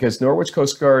it is because Norwich,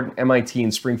 Coast Guard, MIT,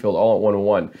 and Springfield all at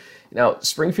 1-1. Now,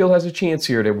 Springfield has a chance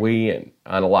here to weigh in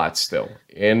on a lot still,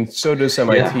 and so does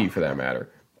MIT for that matter.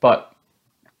 But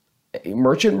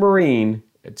Merchant Marine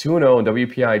at 2-0 and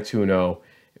WPI 2-0,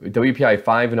 WPI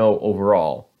 5-0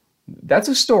 overall. That's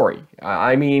a story.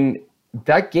 I mean,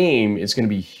 that game is going to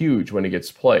be huge when it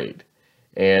gets played.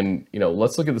 And, you know,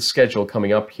 let's look at the schedule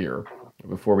coming up here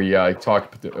before we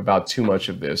talk about too much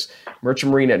of this.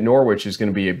 Merchant Marine at Norwich is going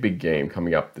to be a big game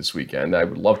coming up this weekend. I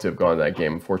would love to have gone to that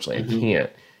game. Unfortunately, I can't.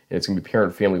 And it's going to be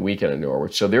parent-family weekend in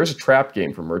Norwich. So there's a trap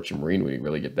game for Merchant Marine when you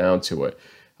really get down to it.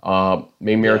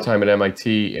 Maine Maritime at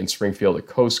MIT and Springfield at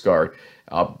Coast Guard.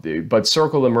 But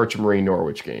circle the Merchant Marine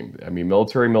Norwich game. I mean,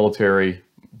 military,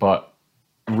 but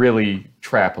really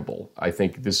trappable. I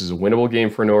think this is a winnable game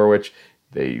for Norwich.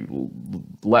 They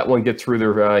let one get through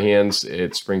their hands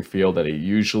at Springfield, and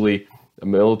usually a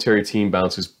military team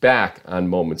bounces back on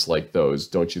moments like those,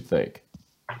 don't you think?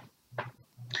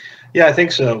 Yeah, I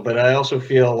think so. But I also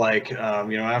feel like,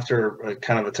 after a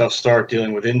kind of a tough start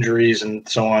dealing with injuries and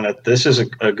so on, this is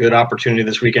a good opportunity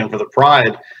this weekend for the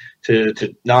Pride to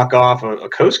knock off a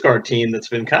Coast Guard team that's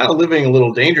been kind of living a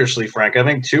little dangerously, Frank. I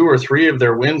think 2 or 3 of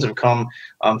their wins have come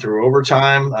through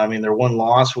overtime. I mean, their one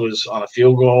loss was on a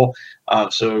field goal.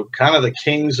 So kind of the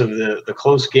kings of the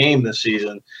close game this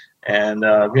season. And,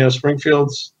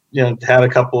 Springfield's, had a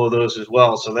couple of those as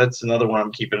well. So that's another one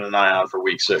I'm keeping an eye on for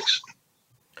week 6.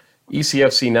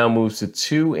 ECFC now moves to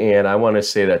 2, and I want to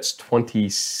say that's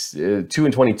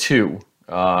 2-22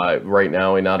 right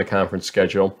now in out-of-conference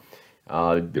schedule.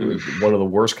 One of the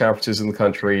worst conferences in the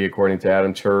country, according to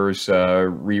Adam Tur's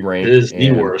re-rank. It is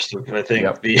the worst, I think.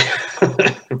 Yep.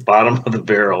 The bottom of the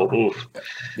barrel. Oof.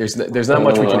 There's not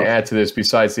much we can add to this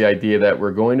besides the idea that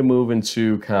we're going to move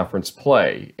into conference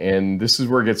play, and this is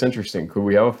where it gets interesting. Could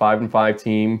we have a 5-5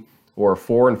 team or a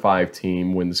 4-5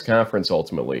 team win this conference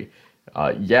ultimately?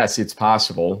 Yes, it's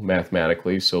possible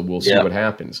mathematically, so we'll see what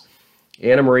happens.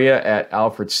 Anna Maria at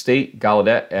Alfred State,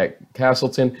 Gallaudet at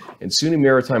Castleton, and SUNY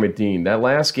Maritime at Dean. That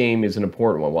last game is an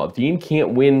important one. While Dean can't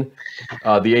win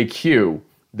the AQ,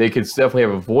 they could definitely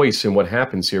have a voice in what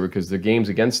happens here because the games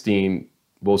against Dean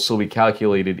will still be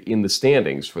calculated in the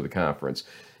standings for the conference.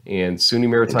 And SUNY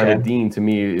Maritime at Dean, to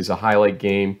me, is a highlight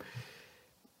game.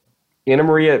 Anna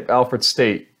Maria at Alfred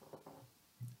State.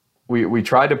 We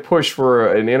tried to push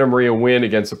for an Anna Maria win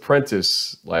against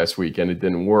Apprentice last week, and it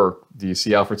didn't work. Do you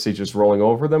see Alfred State just rolling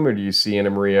over them, or do you see Anna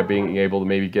Maria being able to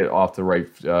maybe get off the right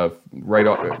foot,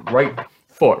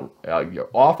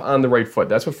 off on the right foot?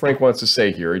 That's what Frank wants to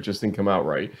say here. It just didn't come out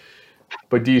right.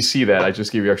 But do you see that? I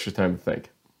just gave you extra time to think.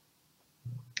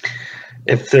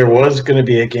 If there was going to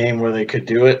be a game where they could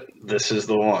do it, this is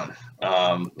the one.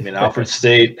 Alfred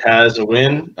State has a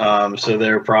win, so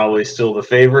they're probably still the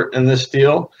favorite in this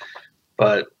deal.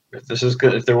 But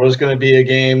if there was going to be a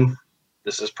game,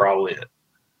 this is probably it.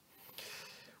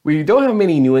 We don't have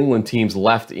many New England teams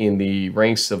left in the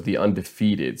ranks of the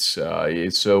undefeated.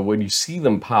 So when you see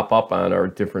them pop up on our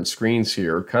different screens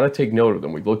here, kind of take note of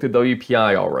them. We've looked at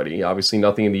WPI already. Obviously,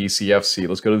 nothing in the ECFC.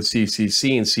 Let's go to the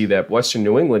CCC and see that Western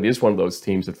New England is one of those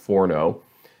teams at 4-0.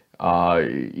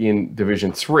 in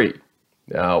Division 3.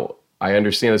 Now, I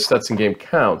understand the Stetson game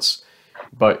counts,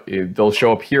 but they'll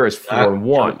show up here as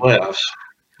 4-1. Playoffs.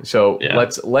 So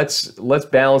let's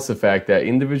balance the fact that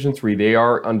in Division 3 they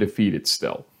are undefeated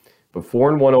still, but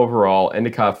 4-1 overall.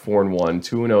 Endicott 4-1,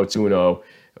 2-0, 2-0.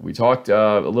 We talked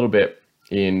a little bit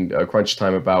in crunch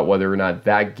time about whether or not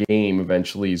that game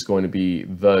eventually is going to be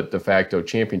the de facto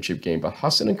championship game. But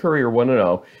Husson and Curry are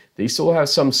 1-0. They still have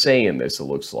some say in this, it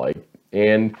looks like.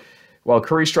 And while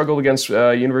Curry struggled against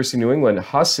University of New England,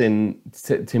 Husson,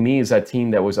 to me, is that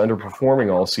team that was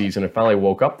underperforming all season and finally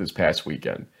woke up this past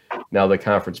weekend. Now the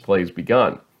conference play has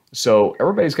begun. So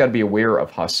everybody's got to be aware of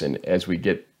Husson as we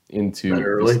get into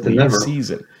this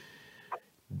season.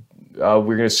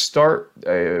 We're going to start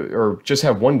or just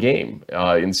have one game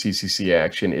in CCC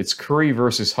action. It's Curry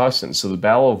versus Husson. So the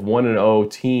battle of 1-0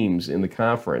 teams in the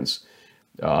conference.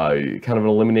 Kind of an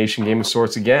elimination game of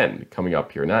sorts again coming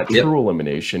up here. Not true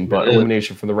elimination, but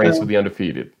elimination from the ranks of the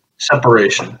undefeated.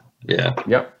 Separation. Yeah.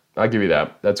 Yep. I'll give you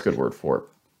that. That's a good word for it.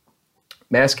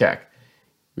 MASCAC.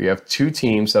 We have two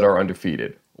teams that are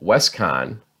undefeated.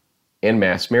 WestCon and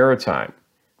Mass Maritime.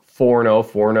 4-0,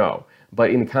 4-0. But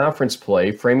in conference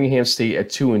play, Framingham State at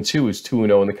 2-2 is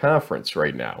 2-0 in the conference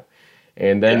right now.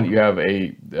 And then you have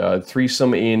a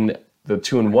threesome in the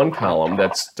 2-1 column.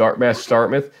 That's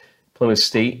Dartmouth, Plymouth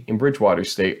State, and Bridgewater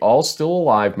State, all still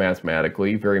alive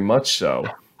mathematically, very much so,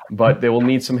 but they will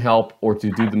need some help or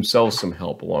to do themselves some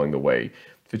help along the way.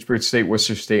 Fitchburg State,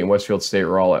 Worcester State, and Westfield State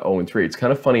are all at 0-3. It's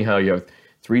kind of funny how you have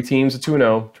 3 teams at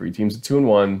 2-0, 3 teams at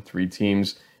 2-1, 3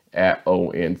 teams at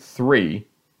 0-3.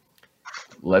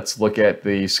 Let's look at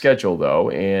the schedule,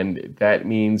 though, and that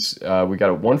means we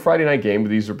got one Friday night game, but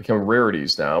these are becoming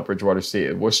rarities now. Bridgewater State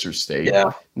and Worcester State.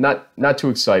 Yeah. Not too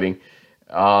exciting.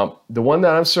 The one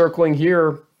that I'm circling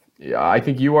here, I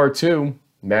think you are too.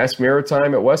 Mass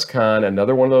Maritime at WestCon,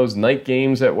 another one of those night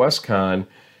games at WestCon,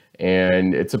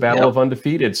 and it's a battle of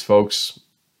undefeateds, folks.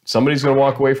 Somebody's going to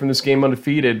walk away from this game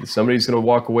undefeated. Somebody's going to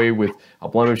walk away with a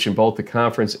blemish in both the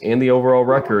conference and the overall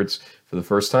records for the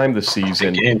first time this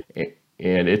season,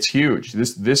 and it's huge.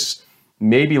 This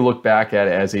may be looked back at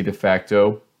as a de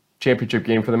facto championship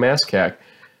game for the MASCAC.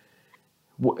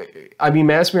 I mean,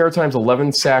 Mass Maritime's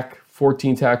 11 sack,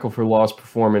 14 tackle for loss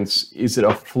performance. Is it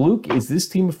a fluke? Is this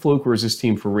team a fluke or is this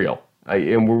team for real?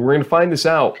 And we're going to find this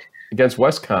out against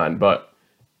WestCon, but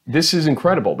this is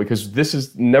incredible because this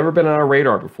has never been on our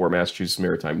radar before, Massachusetts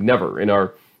Maritime. Never in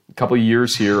our couple of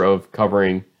years here of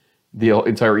covering the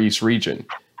entire East region.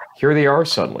 Here they are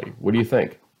suddenly. What do you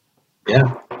think?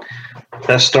 Yeah.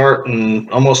 Best start in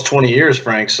almost 20 years,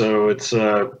 Frank. So it's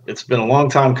been a long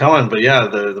time coming, but yeah,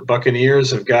 the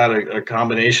Buccaneers have got a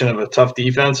combination of a tough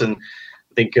defense, and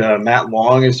I think Matt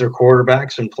Long is their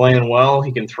quarterback. He's been playing well.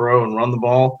 He can throw and run the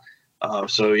ball.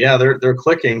 So yeah, they're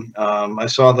clicking. I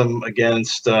saw them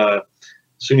against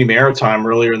SUNY Maritime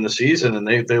earlier in the season, and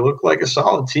they look like a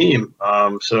solid team.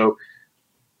 So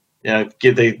yeah,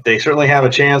 they certainly have a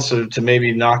chance to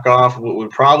maybe knock off what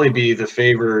would probably be the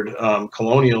favored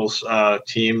Colonials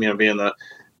team. You know,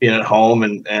 being at home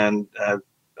and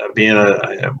being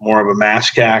a more of a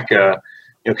MASCAC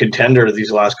contender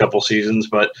these last couple seasons.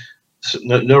 But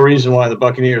no reason why the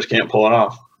Buccaneers can't pull it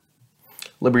off.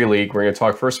 Liberty League, we're going to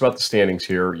talk first about the standings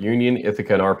here. Union,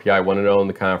 Ithaca, and RPI 1-0 in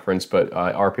the conference, but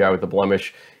RPI with the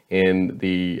blemish in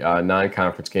the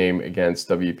non-conference game against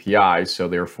WPI, so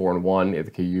they're 4-1.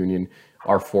 Ithaca Union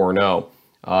are 4-0.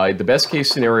 The best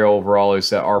case scenario overall is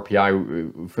that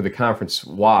RPI, for the conference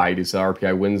wide, is that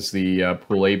RPI wins the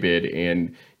Pool A bid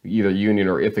and either Union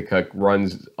or Ithaca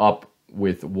runs up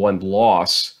with one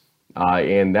loss,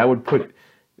 and that would put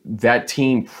that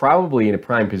team probably in a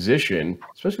prime position,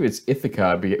 especially if it's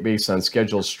Ithaca based on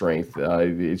schedule strength.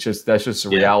 That's just a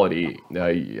reality.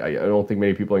 I don't think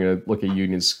many people are going to look at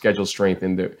Union's schedule strength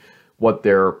and what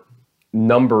their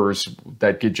numbers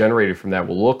that get generated from that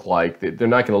will look like. They're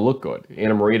not going to look good.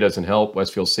 Anna Maria doesn't help.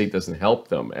 Westfield State doesn't help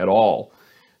them at all.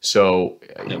 So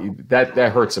that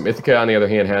hurts them. Ithaca, on the other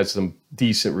hand, has some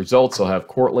decent results. They'll have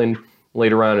Cortland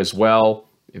later on as well.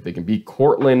 If they can beat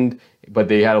Cortland, but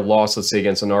they had a loss, let's say,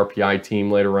 against an RPI team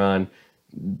later on,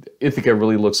 Ithaca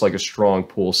really looks like a strong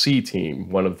Pool C team,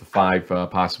 one of the 5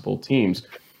 possible teams.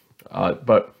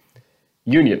 But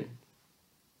Union,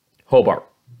 Hobart,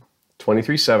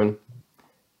 23-7.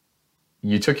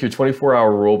 You took your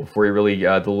 24-hour rule before you really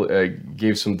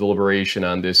gave some deliberation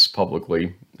on this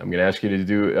publicly. I'm going to ask you to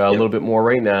do a little bit more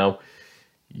right now.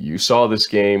 You saw this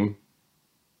game.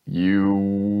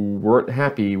 You weren't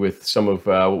happy with some of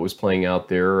what was playing out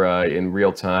there in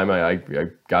real time. I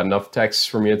got enough texts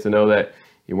from you to know that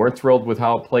you weren't thrilled with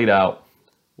how it played out.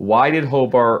 Why did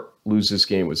Hobart lose this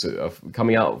game? Was it a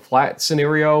coming out flat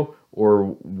scenario, or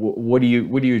what do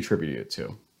you attribute it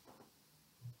to?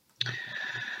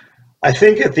 I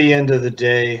think at the end of the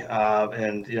day,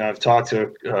 and I've talked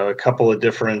to a couple of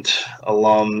different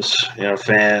alums,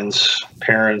 fans,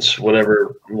 parents,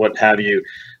 whatever, what have you.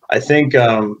 I think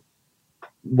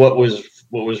what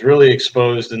was really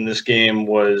exposed in this game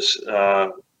was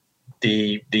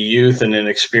the youth and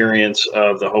inexperience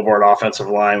of the Hobart offensive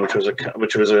line, which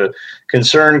was a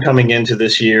concern coming into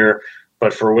this year.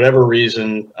 But for whatever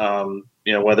reason,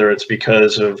 whether it's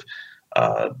because of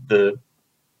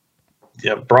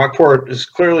Brockport is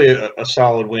clearly a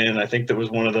solid win. I think that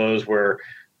was one of those where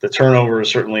the turnover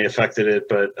certainly affected it,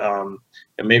 but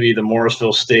maybe the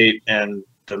Morrisville State and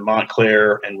the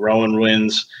Montclair and Rowan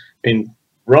wins. I mean,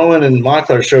 Rowan and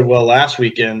Montclair showed well last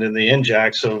weekend in the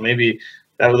NJAC, so maybe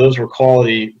those were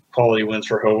quality wins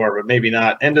for Hobart, but maybe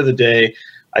not. End of the day,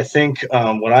 I think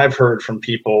what I've heard from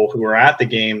people who were at the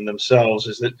game themselves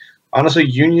is that honestly,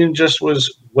 Union just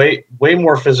was way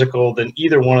more physical than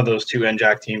either one of those two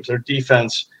NJAC teams. Their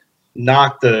defense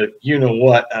knocked the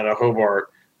you-know-what out of Hobart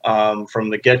from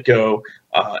the get-go.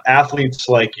 Athletes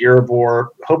like Iribor,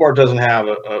 Hobart doesn't have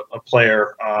a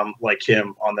player like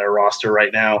him on their roster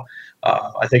right now.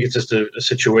 I think it's just a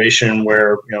situation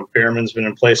where Behrman's been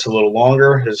in place a little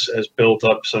longer, has built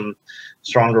up some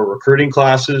stronger recruiting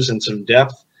classes and some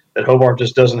depth that Hobart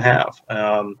just doesn't have.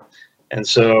 And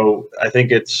so I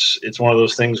think it's one of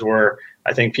those things where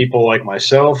I think people like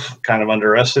myself kind of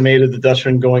underestimated the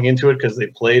Dutchmen going into it because they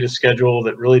played a schedule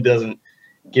that really doesn't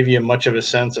give you much of a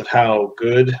sense of how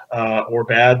good or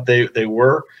bad they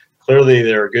were. Clearly,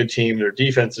 they're a good team. Their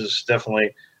defense is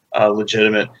definitely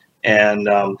legitimate, and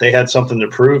they had something to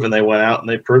prove, and they went out and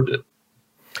they proved it.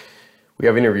 We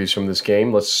have interviews from this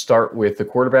game. Let's start with the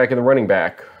quarterback and the running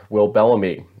back, Will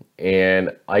Bellamy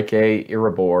and Ike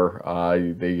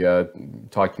Iribor. They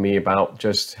talked to me about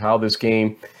just how this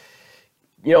game,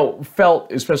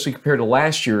 felt, especially compared to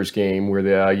last year's game where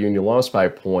the Union lost by a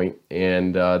point,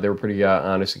 and they were pretty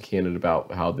honest and candid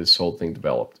about how this whole thing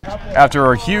developed.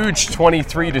 After a huge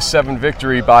 23-7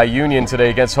 victory by Union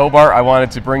today against Hobart, I wanted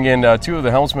to bring in two of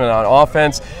the helmsmen on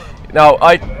offense. Now,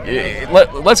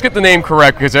 let's get the name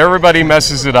correct because everybody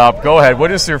messes it up. Go ahead.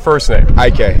 What is your first name?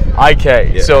 Ike.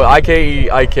 Yeah. So Ike,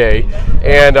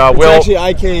 and Will.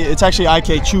 It's actually Ike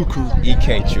Chukwu.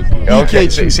 Ike Chukwu. Okay.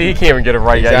 See, he can't even get it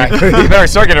right yet. You better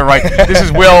start getting it right. This is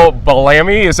Will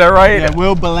Bellamy. Is that right? Yeah,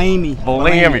 Will Bellamy.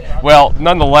 Well,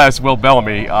 nonetheless, Will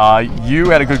Bellamy. You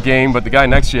had a good game, but the guy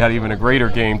next to you had even a greater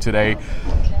game today.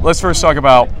 Let's first talk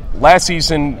about last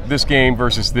season, this game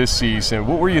versus this season.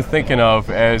 What were you thinking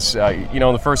of as, in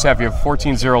the first half you have a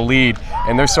 14-0 lead,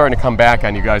 and they're starting to come back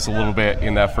on you guys a little bit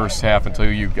in that first half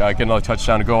until you get another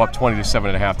touchdown to go up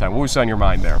 20-7 at halftime. What was on your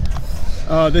mind there?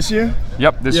 This year?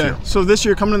 Yep, this year. So this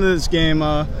year, coming into this game,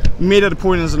 we made it a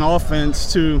point as an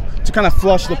offense to kind of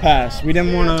flush the pass. We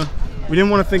didn't want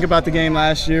to think about the game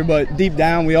last year, but deep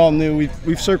down we all knew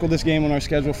we've circled this game on our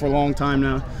schedule for a long time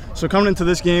now. So coming into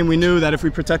this game, we knew that if we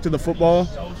protected the football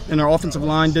and our offensive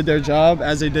line did their job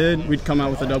as they did, we'd come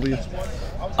out with a W.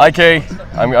 Ike,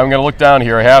 I'm going to look down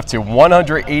here. I have to.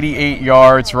 188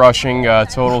 yards rushing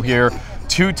total here,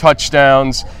 2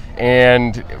 touchdowns,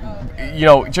 and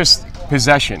just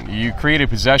possession. You created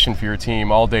possession for your team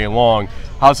all day long.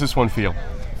 How's this one feel?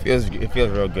 It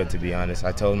feels real good, to be honest.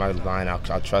 I told my line I'll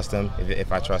trust him.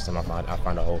 If I trust him, I'll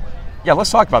find a hole. Yeah,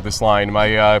 let's talk about this line.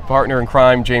 My partner in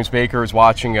crime, James Baker, is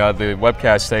watching the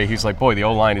webcast today. He's like, boy, the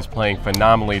O-line is playing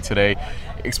phenomenally today.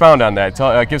 Expound on that.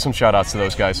 Give some shout-outs to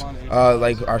those guys.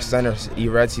 Like our center,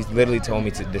 E-Reds, he literally told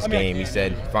me to this game. He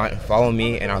said, follow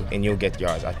me and you'll get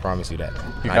yards. I promise you that.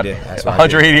 I did. That's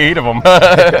 188 of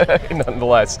them,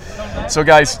 nonetheless. So,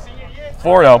 guys,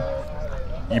 4-0.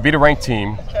 You beat a ranked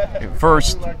team.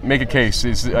 First, make a case.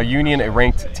 Is Union a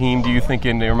ranked team, do you think,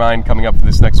 in your mind, coming up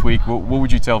this next week? What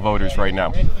would you tell voters right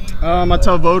now? I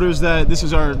tell voters that this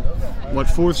is our,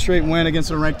 4th straight win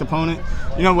against a ranked opponent.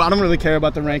 I don't really care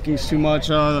about the rankings too much.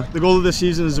 The goal of this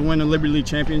season is to win a Liberty League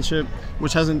championship,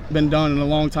 which hasn't been done in a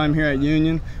long time here at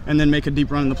Union, and then make a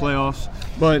deep run in the playoffs.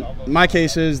 But my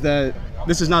case is that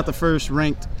this is not the first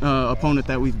ranked opponent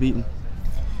that we've beaten.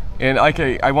 And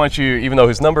Ike, I want you, even though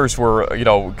his numbers were,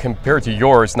 compared to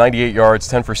yours, 98 yards,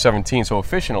 10 for 17, so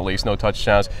efficient at least, no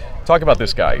touchdowns. Talk about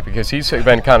this guy, because he's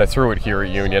been kind of through it here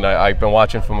at Union. I've been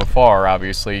watching from afar,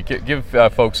 obviously. Give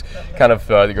folks kind of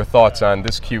your thoughts on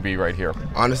this QB right here.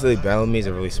 Honestly, Bellamy's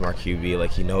a really smart QB.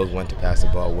 Like, he knows when to pass the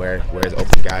ball, where his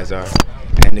open guys are,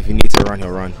 and if he needs to run,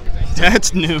 he'll run.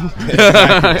 That's new.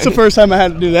 It's the first time I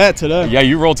had to do that today. Yeah,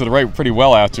 you rolled to the right pretty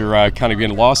well after kind of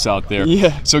getting lost out there.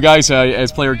 Yeah. So, guys,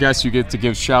 as player guests, you get to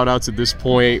give shout-outs at this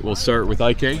point. We'll start with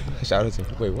IK. Shout out to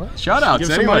wait what? Shout-outs.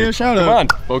 Give somebody a shout-out. Come on,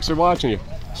 folks are watching you.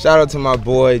 Shout out to my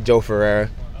boy Joe Ferreira.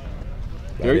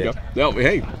 There you go. No,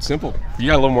 hey, simple. You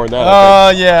got a little more than that. I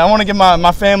think. Yeah, I want to give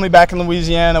my family back in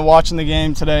Louisiana watching the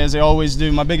game today, as they always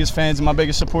do. My biggest fans and my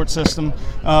biggest support system.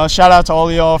 Shout out to all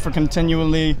of y'all for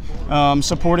continually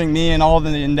supporting me and all the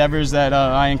endeavors that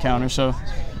I encounter. So,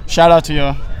 shout out to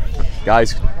y'all.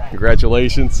 Guys,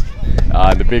 congratulations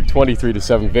on the big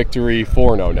 23-7 victory,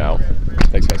 4-0 now.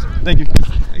 Thanks, guys. Thank you.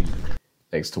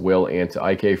 Thanks to Will and to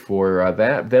IK for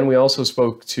that. Then we also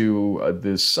spoke to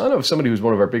the son of somebody who's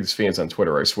one of our biggest fans on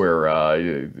Twitter, I swear,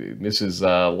 Mrs.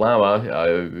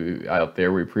 Lama out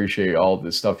there. We appreciate all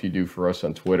the stuff you do for us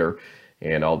on Twitter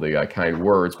and all the kind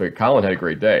words. But Colin had a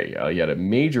great day. He had a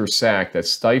major sack that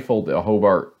stifled a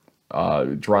Hobart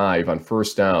drive on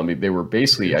first down. They were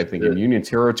basically, I think, in Union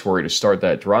territory to start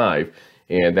that drive,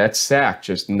 and that sack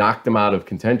just knocked them out of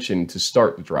contention to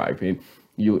start the drive. I mean,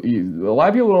 a lot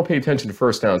of people don't pay attention to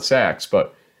first down sacks,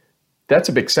 but that's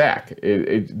a big sack.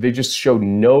 They just showed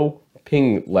no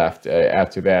ping left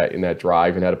after that in that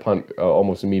drive and had a punt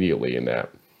almost immediately in that.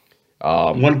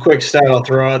 One quick stat I'll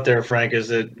throw out there, Frank, is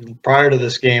that prior to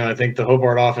this game, I think the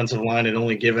Hobart offensive line had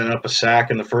only given up a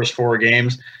sack in the first 4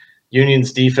 games.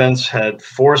 Union's defense had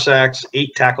 4 sacks,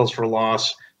 8 tackles for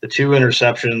loss, the 2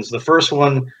 interceptions. The first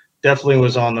one definitely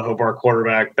was on the Hobart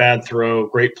quarterback. Bad throw,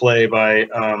 great play by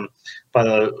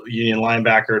the Union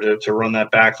linebacker to run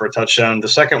that back for a touchdown. The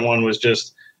second one was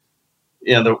just,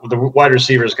 the wide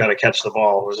receiver's got to catch the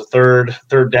ball. It was a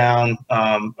third down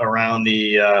around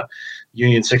the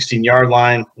Union 16-yard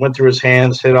line. Went through his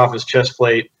hands, hit off his chest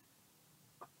plate.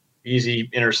 Easy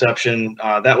interception.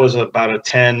 That was about a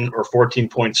 10 or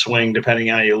 14-point swing, depending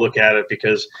how you look at it,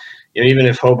 because even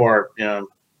if Hobart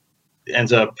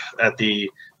ends up at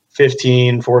the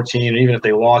 15, 14, even if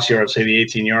they lost yards, say the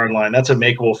 18-yard line, that's a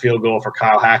makeable field goal for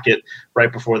Kyle Hackett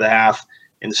right before the half.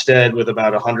 Instead, with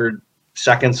about 100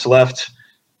 seconds left,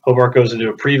 Hobart goes into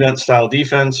a prevent-style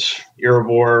defense,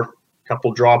 Iribor,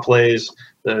 couple draw plays.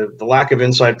 The lack of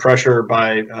inside pressure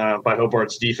by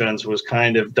Hobart's defense was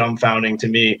kind of dumbfounding to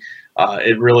me.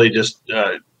 It really just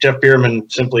Jeff Bierman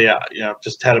simply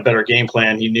just had a better game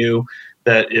plan. He knew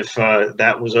that if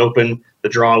that was open, the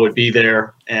draw would be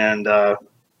there, and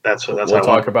that's we'll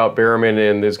talk about Behrman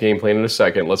and this game plan in a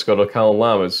second. Let's go to Colin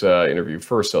Lama's interview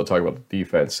first. I'll talk about the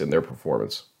defense and their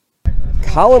performance.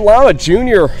 Colin Lama,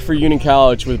 junior for Union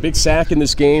College, with a big sack in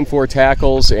this game, 4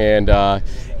 tackles, and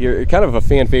you're kind of a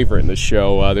fan favorite in this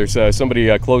show. There's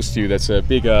somebody close to you that's a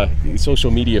big social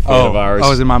media fan of ours.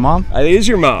 Oh, is it my mom? It is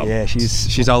your mom. Yeah,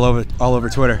 she's all over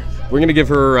Twitter. We're going to give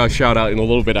her a shout out in a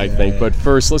little bit, I think. But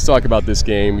first, let's talk about this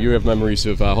game. You have memories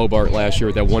of Hobart last year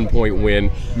with that 1-point win.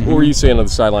 Mm-hmm. What were you saying on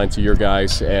the sideline to your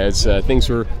guys as things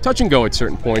were touch and go at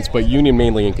certain points, but Union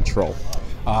mainly in control?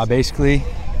 Basically,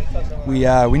 we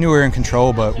knew we were in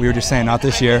control, but we were just saying not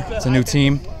this year. It's a new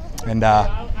team, and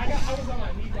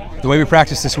the way we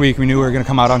practiced this week, we knew we were going to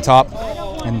come out on top,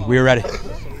 and we were ready.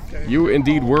 You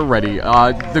indeed were ready.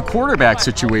 The quarterback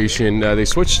situation, they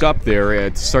switched up there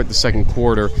to start the second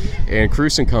quarter, and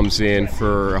Cruson comes in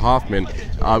for Hoffman.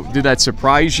 Did that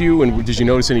surprise you, and did you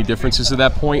notice any differences at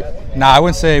that point? Nah, I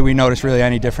wouldn't say we noticed really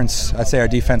any difference. I'd say our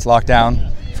defense locked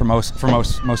down for most of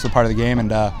the part of the game, and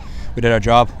we did our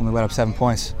job when we let up 7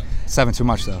 points. 7 too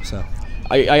much, though. So.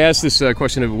 I asked this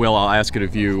question of Will. I'll ask it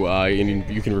of you, and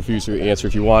you can refuse to answer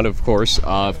if you want, of course.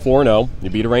 4-0, you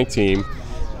beat a ranked team.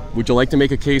 Would you like to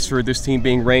make a case for this team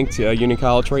being ranked Union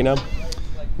College right now?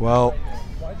 Well,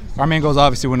 our main goal is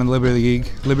obviously winning the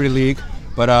Liberty League,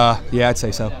 but yeah, I'd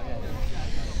say so.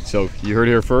 So you heard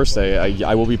it here first.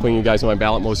 I will be putting you guys on my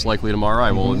ballot most likely tomorrow.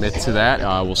 I will admit to that.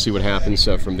 We'll see what happens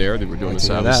from there. We're doing this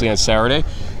obviously on Saturday,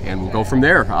 and we'll go from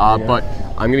there. But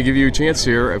I'm going to give you a chance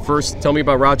here. First, tell me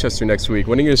about Rochester next week.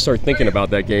 When are you going to start thinking about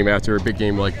that game after a big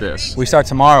game like this? We start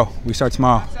tomorrow.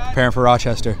 Preparing for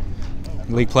Rochester.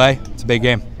 League play, it's a big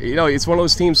game. You know, it's one of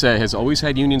those teams that has always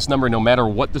had Union's number no matter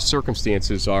what the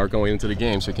circumstances are going into the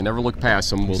game, so you can never look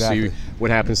past them. We'll see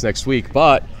what happens next week,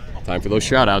 but time for those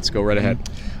shout-outs. Go right ahead.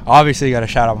 Obviously, you got to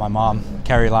shout out my mom,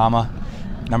 Carrie Lama,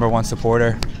 #1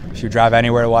 supporter. She would drive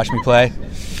anywhere to watch me play.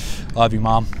 Love you,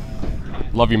 Mom.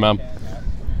 Love you, Mom.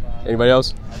 Anybody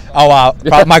else? Oh,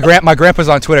 my grandpa's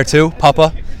on Twitter too,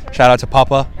 Papa. Shout out to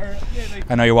Papa.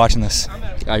 I know you're watching this.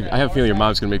 I have a feeling your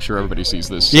mom's going to make sure everybody sees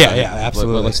this. Yeah,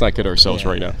 absolutely. Let's not kid ourselves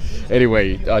right now.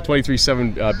 Anyway,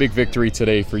 23-7, big victory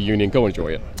today for Union. Go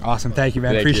enjoy it. Awesome. Thank you,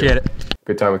 man. Appreciate it.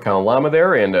 Good time with Colin Lama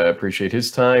there, and appreciate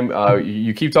his time.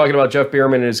 You keep talking about Jeff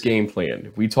Bierman and his game plan.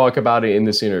 We talk about it in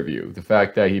this interview, the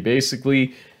fact that he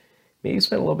basically maybe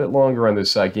spent a little bit longer on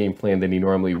this game plan than he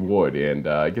normally would, and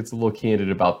gets a little candid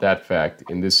about that fact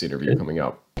in this interview coming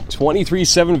up.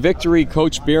 23-7 victory,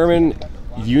 Coach Bierman.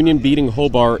 Union beating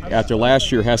Hobart after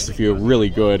last year has to feel really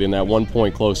good in that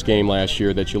 1-point close game last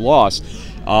year that you lost.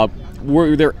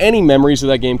 Were there any memories of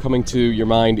that game coming to your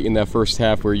mind in that first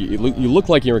half where you looked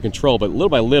like you were in control, but little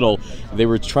by little they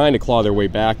were trying to claw their way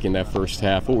back in that first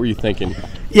half? What were you thinking?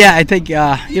 Yeah, I think,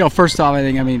 first off,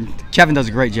 Kevin does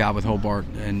a great job with Hobart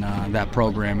and that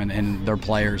program and their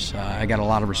players. I got a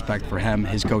lot of respect for him,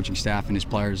 his coaching staff, and his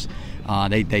players.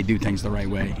 They do things the right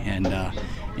way. And,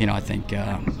 I think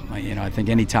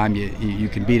anytime you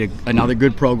can beat another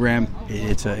good program,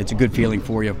 it's a good feeling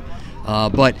for you.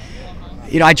 But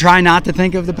I try not to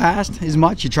think of the past as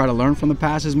much. You try to learn from the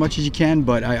past as much as you can.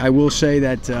 But I will say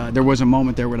that there was a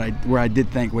moment there where I did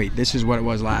think, wait, this is what it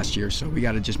was last year. So we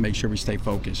got to just make sure we stay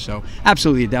focused. So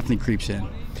absolutely, it definitely creeps in.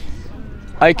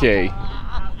 Ike,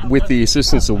 with the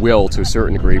assistance of Will to a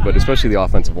certain degree, but especially the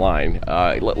offensive line,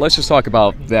 let's just talk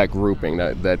about that grouping,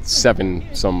 that seven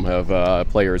some of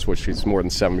players, which is more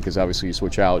than seven because obviously you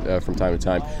switch out from time to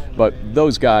time. But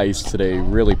those guys today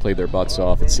really played their butts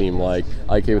off, it seemed like.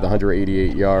 Ike with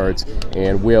 188 yards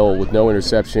and Will with no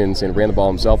interceptions and ran the ball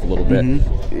himself a little bit.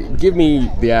 Mm-hmm. Give me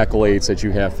the accolades that you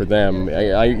have for them.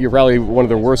 You're probably one of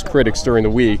their worst critics during the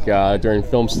week during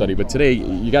film study, but today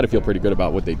you got to feel pretty good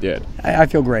about what they did. I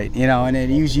feel great,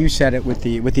 and you said it with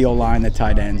the O-line, the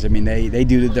tight ends. They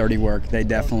do the dirty work. They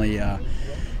definitely,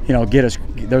 get us.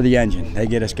 They're the engine. They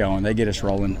get us going. They get us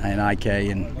rolling. And IK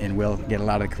and Will get a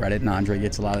lot of the credit, and Andre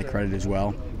gets a lot of the credit as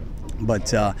well. But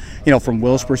from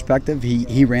Will's perspective,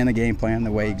 he ran the game plan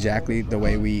exactly the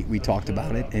way we talked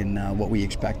about it and what we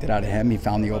expected out of him. He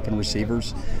found the open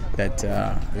receivers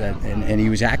and he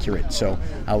was accurate. So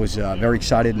I was very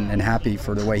excited and happy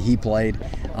for the way he played.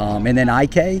 And then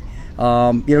IK.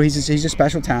 He's a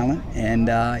special talent, and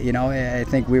I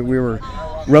think we were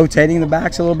rotating the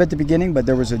backs a little bit at the beginning, but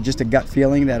there was just a gut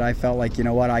feeling that I felt like,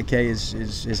 IK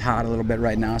is hot a little bit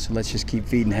right now, so let's just keep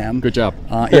feeding him. Good job.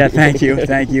 Yeah, thank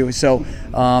you. So,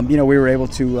 we were able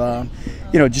to,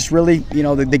 just really,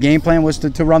 the game plan was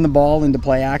to run the ball and to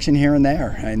play action here and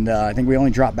there, and I think we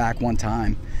only dropped back one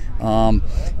time,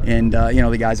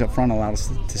 the guys up front allowed us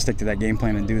to stick to that game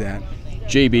plan and do that.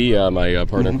 JB, my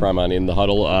partner in crime in the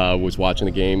Huddle, was watching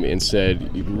the game and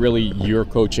said, really, your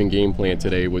coaching game plan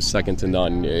today was second to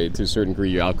none. To a certain degree,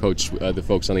 you outcoached the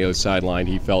folks on the other sideline,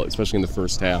 he felt, especially in the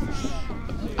first half.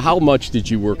 How much did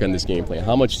you work on this game plan?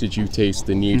 How much did you taste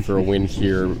the need for a win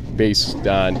here based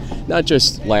on not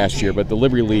just last year, but the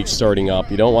Liberty League starting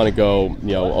up? You don't want to go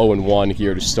 0-1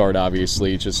 here to start,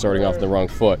 obviously, just starting off on the wrong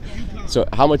foot. So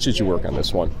how much did you work on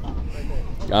this one?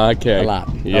 Okay. A lot.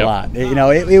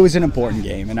 It was an important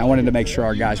game, and I wanted to make sure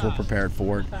our guys were prepared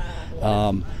for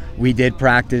it. We did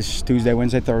practice Tuesday,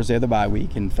 Wednesday, Thursday of the bye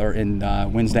week, and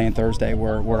Wednesday and Thursday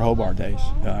were Hobart days.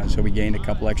 So we gained a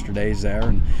couple extra days there,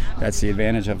 and that's the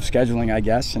advantage of scheduling, I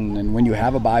guess. And when you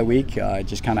have a bye week, it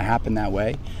just kind of happened that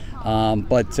way.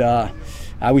 But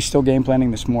I was still game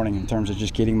planning this morning in terms of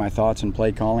just getting my thoughts and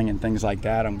play calling and things like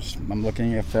that. I'm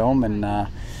looking at film, and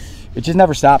it just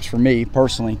never stops for me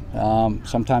personally.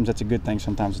 Sometimes it's a good thing,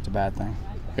 sometimes it's a bad thing.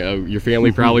 Your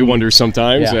family probably wonders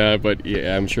sometimes, yeah. But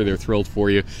yeah, I'm sure they're thrilled for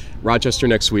you. Rochester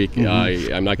next week.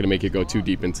 I'm not going to make it go too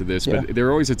deep into this, but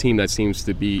they're always a team that seems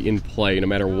to be in play no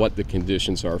matter what the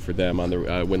conditions are for them on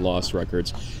the win-loss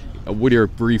records. What are your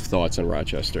brief thoughts on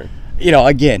Rochester?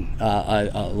 Again,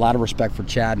 a lot of respect for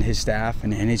Chad and his staff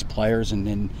and his players,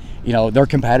 and they're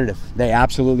competitive. They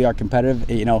absolutely are competitive.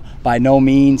 By no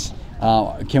means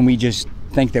can we just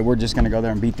think that we're just going to go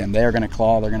there and beat them. They are going to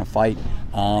claw. They're going to fight.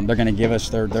 They're going to give us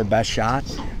their best shot.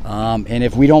 And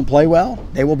if we don't play well,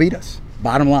 they will beat us.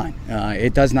 Bottom line.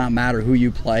 It does not matter who you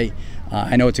play.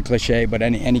 I know it's a cliche, but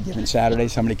any given Saturday,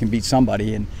 somebody can beat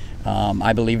somebody, and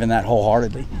I believe in that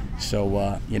wholeheartedly.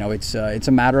 So, it's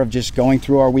a matter of just going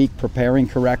through our week, preparing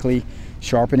correctly,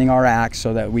 sharpening our axe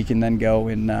so that we can then go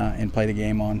and play the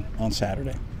game on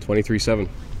Saturday. 23-7.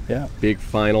 Yeah. Big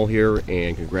final here,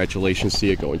 and congratulations to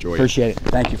you. Go enjoy it. Appreciate it.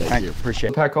 Thank you. Thank you.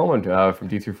 Appreciate it. Pat Coleman from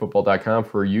D3FB.com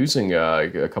for using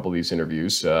a couple of these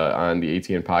interviews on the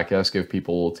ATN podcast. Give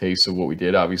people a taste of what we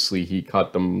did. Obviously, he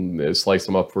cut them, sliced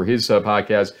them up for his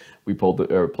podcast. We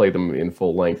played them in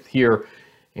full length here,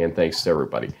 and thanks to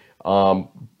everybody.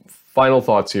 Final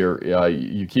thoughts here.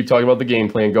 You keep talking about the game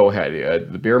plan. Go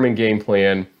ahead. The Bierman game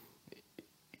plan.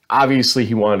 Obviously,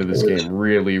 he wanted this game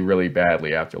really, really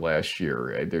badly after last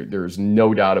year. There's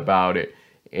no doubt about it.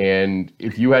 And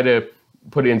if you had to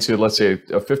put it into, let's say,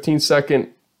 a 15-second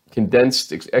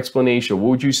condensed explanation, what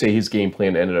would you say his game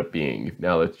plan ended up being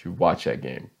now that you've watched that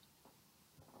game?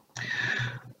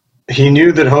 He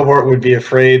knew that Hobart would be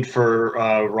afraid for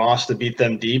Ross to beat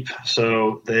them deep,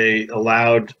 so they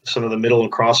allowed some of the middle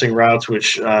and crossing routes,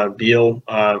 which Beal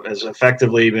has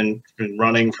effectively been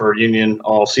running for Union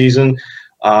all season,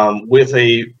 with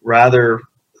a rather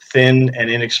thin and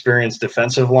inexperienced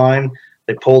defensive line.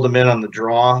 They pulled him in on the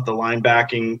draw. The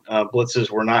linebacking blitzes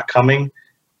were not coming.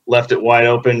 Left it wide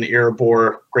open.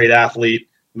 Irabor, great athlete,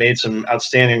 made some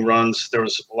outstanding runs. There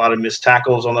was a lot of missed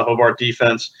tackles on the Hobart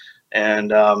defense,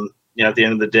 and at the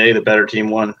end of the day, the better team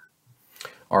won.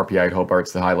 RPI at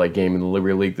Hobart's the highlight game in the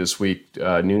Liberty League this week,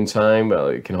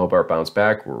 noontime. Can Hobart bounce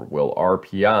back, or will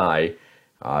RPI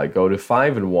go to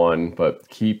 5-1 but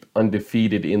keep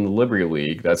undefeated in the Liberty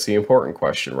League? That's the important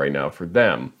question right now for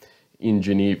them in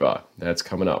Geneva. That's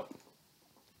coming up.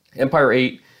 Empire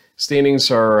 8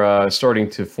 standings are starting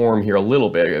to form here a little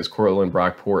bit as Cortland,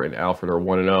 Brockport, and Alfred are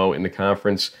 1-0 in the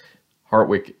conference.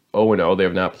 Hartwick 0-0. They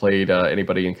have not played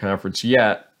anybody in conference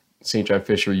yet. St. John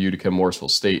Fisher, Utica, Morrisville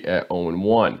State at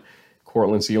 0-1.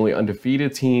 Cortland's the only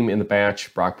undefeated team in the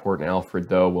batch. Brockport and Alfred,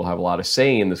 though, will have a lot of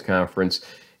say in this conference.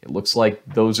 It looks like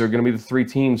those are going to be the three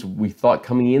teams we thought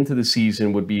coming into the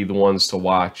season would be the ones to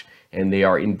watch, and they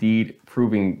are indeed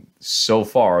proving so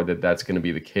far that that's going to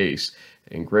be the case.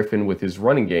 And Griffin, with his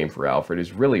running game for Alfred,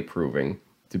 is really proving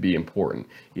to be important.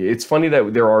 It's funny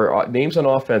that there are names on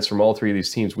offense from all three of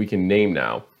these teams we can name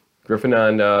now. Griffin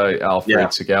on Alfred,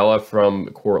 Segala from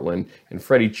Cortland, and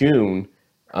Freddie June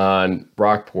on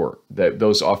Brockport.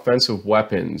 Those offensive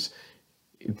weapons,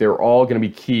 they're all going to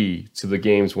be key to the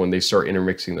games when they start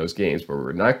intermixing those games. But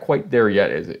we're not quite there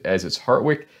yet, as it's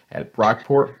Hartwick at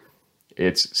Brockport.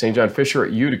 It's St. John Fisher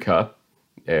at Utica,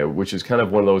 which is kind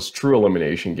of one of those true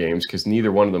elimination games because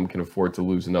neither one of them can afford to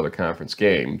lose another conference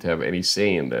game to have any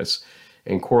say in this.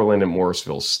 And Cortland and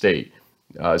Morrisville State.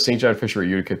 St. John Fisher at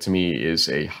Utica, to me, is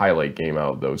a highlight game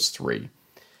out of those three.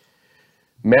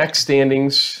 MAC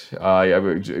standings, I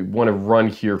want to run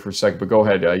here for a second, but go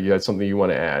ahead. You had something you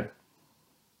want to add?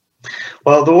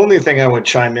 Well, the only ththing I would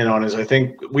chime in on is I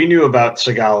think we knew about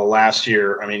Segala last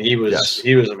year. I mean, he was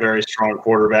a very strong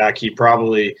quarterback. He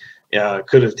probably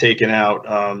could have taken out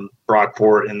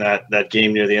Brockport in that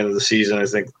game near the end of the season. I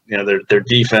think their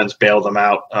defense bailed them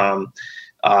out.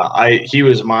 He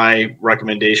was my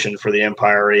recommendation for the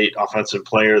Empire 8 Offensive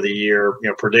Player of the Year,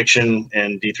 prediction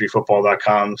and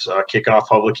D3Football.com's kickoff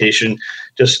publication.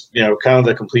 Just, kind of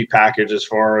the complete package as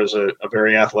far as a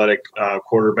very athletic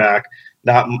quarterback,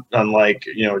 not unlike,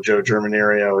 Joe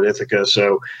Germinario at Ithaca.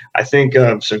 So I think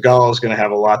Segala is going to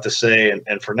have a lot to say.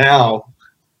 And for now,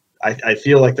 I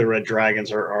feel like the Red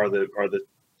Dragons are the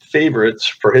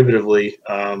favorites prohibitively,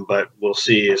 but we'll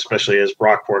see, especially as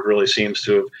Brockport really seems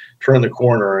to have turned the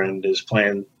corner and is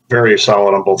playing very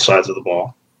solid on both sides of the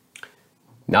ball.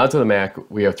 Now to the MAC.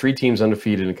 We have three teams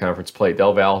undefeated in conference play.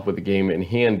 Del Val with the game in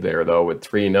hand there, though, with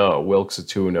 3-0. Wilkes at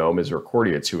 2-0.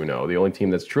 Misericordia at 2-0. The only team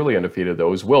that's truly undefeated,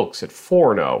 though, is Wilkes at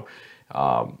 4-0.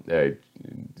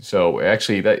 So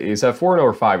actually, is that 4-0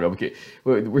 or 5-0? Okay.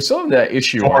 We're still having that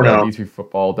issue on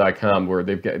D3Football.com where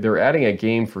they're adding a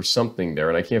game for something there,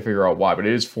 and I can't figure out why, but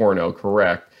it is 4-0,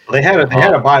 correct? They had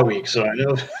a bye week, so I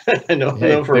know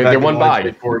for a fact they won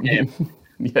bye.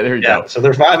 Yeah, there you go. So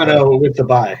they're 5-0 with the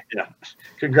bye. Yeah,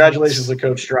 congratulations to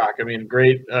Coach Strock. I mean,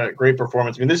 great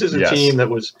performance. I mean, this is a team that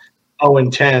was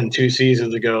 0-10 2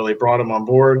 seasons ago. They brought him on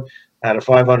board. Had a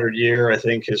 500 year, I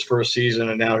think, his first season,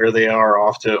 and now here they are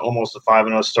off to almost a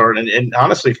 5-0 start. And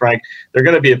honestly, Frank, they're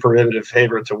going to be a prohibitive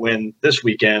favorite to win this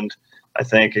weekend, I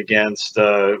think, against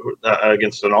an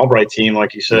Albright team,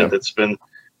 like you said, that's been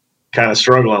kind of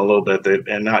struggling a little bit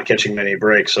and not catching many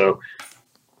breaks. So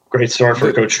great start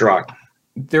for Coach Strock.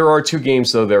 There are two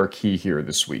games, though, that are key here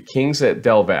this week. Kings at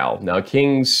Del Val. Now,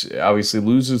 Kings obviously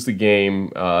loses the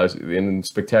game in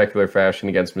spectacular fashion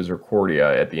against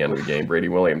Misericordia at the end of the game, Brady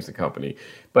Williams and company.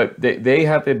 But they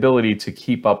have the ability to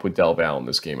keep up with Del Val in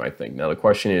this game, I think. Now, the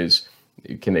question is,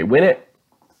 can they win it?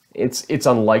 It's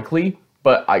unlikely,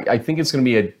 but I think it's going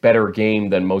to be a better game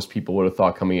than most people would have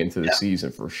thought coming into the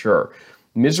season, for sure.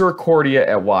 Misericordia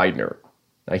at Widener.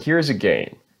 Now, here's a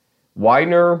game.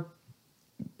 Widener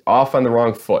off on the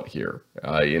wrong foot here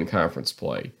in conference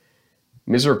play.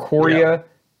 Misericordia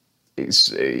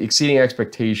is exceeding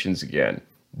expectations again.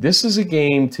 This is a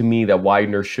game, to me, that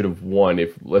Widener should have won.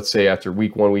 If, let's say, after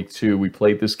week 1, week 2, we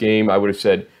played this game, I would have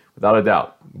said, without a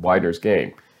doubt, Widener's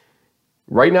game.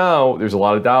 Right now, there's a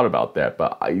lot of doubt about that,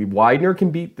 but Widener can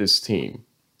beat this team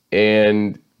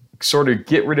and sort of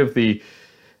get rid of the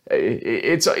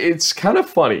It's kind of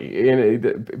funny,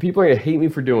 and people are gonna hate me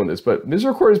for doing this, but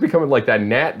Misericordia is becoming like that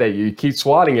gnat that you keep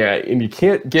swatting at, and you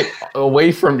can't get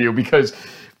away from you, because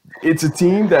it's a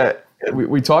team that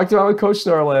we talked about with Coach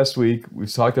Snar last week.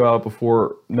 We've talked about it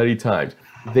before many times.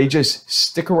 They just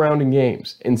stick around in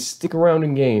games and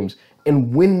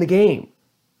win the game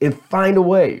and find a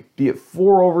way, be it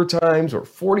 4 overtimes or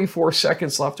 44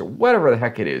 seconds left or whatever the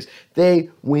heck it is. They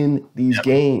win these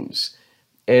games.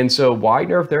 And so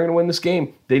Widener, if they're going to win this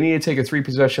game, they need to take a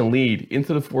 3-possession lead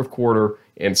into the fourth quarter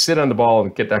and sit on the ball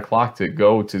and get that clock to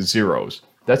go to zeros.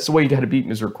 That's the way you got to beat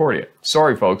Misericordia.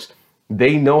 Sorry, folks.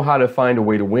 They know how to find a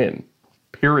way to win,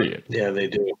 period. Yeah, they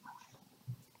do.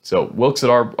 So Wilkes at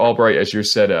Albright, as you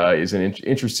said, is an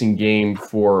interesting game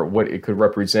for what it could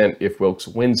represent if Wilkes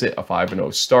wins it, a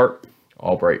 5-0 start.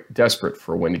 Albright desperate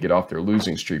for a win to get off their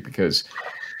losing streak, because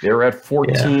they're at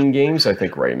 14 games, I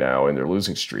think, right now in their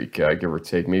losing streak, give or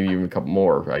take, maybe even a couple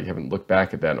more. I haven't looked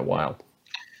back at that in a while.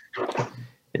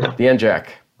 The NJAC,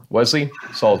 Wesley,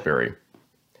 Salisbury.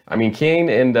 I mean, Kane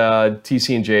and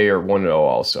TC&J are 1-0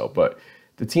 also, but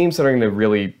the teams that are going to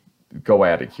really go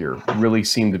at it here really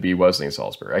seem to be Wesley and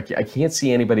Salisbury. I can't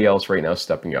see anybody else right now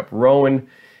stepping up. Rowan's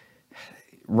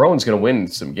going to win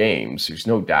some games. There's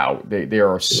no doubt. They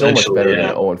are so much better than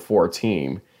an 0-4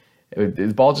 team.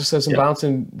 The ball just doesn't bounce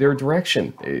in their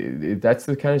direction. That's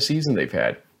the kind of season they've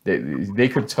had. They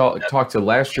could talk to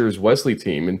last year's Wesley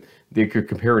team, and they could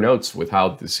compare notes with how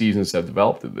the seasons have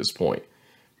developed at this point.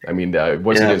 I mean, it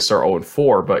wasn't going to start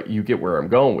 0-4, but you get where I'm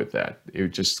going with that. It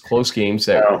was just close games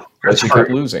that Wesley kept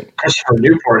losing. Christopher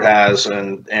Newport has,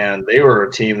 and they were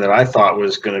a team that I thought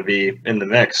was going to be in the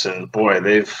mix, and boy,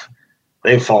 they've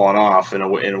fallen off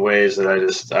in ways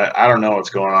that I don't know what's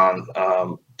going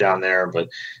on down there. But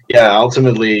yeah,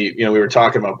 ultimately, we were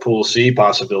talking about Pool C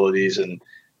possibilities, and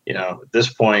at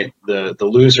this point, the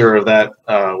loser of that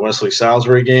Wesley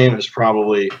Salisbury game is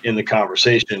probably in the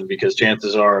conversation, because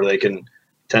chances are they can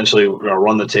potentially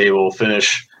run the table,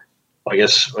 finish. I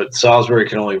guess Salisbury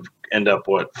can only end up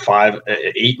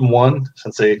 8-1,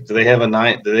 since do they have an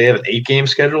 8-game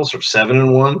schedule, so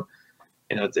 7-1.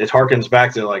 It harkens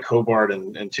back to like Hobart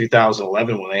in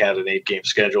 2011 when they had an 8-game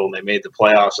schedule and they made the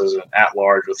playoffs as an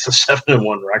at-large with a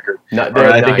 7-1 record.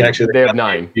 I think actually they have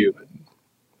 9.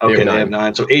 Okay, they have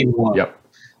 9, so 8-1. Yep.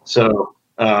 So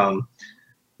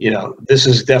this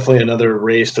is definitely another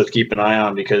race to keep an eye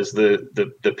on, because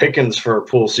the pickings for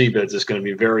Pool C bids is going to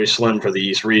be very slim for the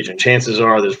East region. Chances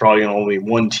are there's probably only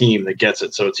one team that gets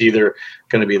it. So it's either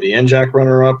going to be the NJAC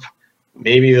runner-up,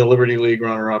 maybe the Liberty League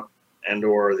runner-up, and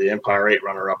or the Empire 8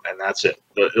 runner-up, and that's it.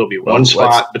 It'll be one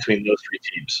spot between those 3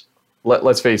 teams.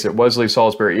 Let's face it, Wesley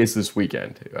Salisbury is this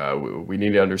weekend. We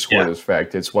need to underscore this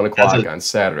fact. It's 1 o'clock on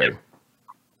Saturday.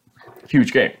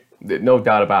 Huge game. No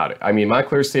doubt about it. I mean,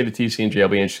 Montclair State at TC&J will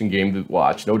be an interesting game to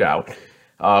watch, no doubt.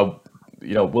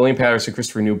 William Patterson,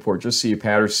 Christopher Newport, just see if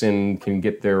Patterson can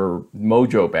get their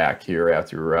mojo back here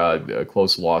after a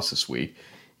close loss this week.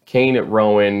 Kane at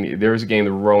Rowan, there's a game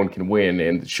that Rowan can win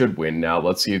and should win. Now,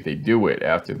 let's see if they do it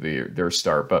after their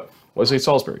start. But Wesley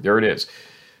Salisbury, there it is.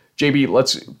 JB,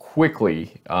 let's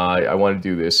quickly, I want to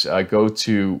do this, go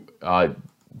to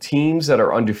teams that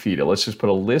are undefeated. Let's just put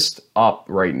a list up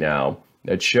right now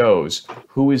that shows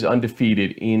who is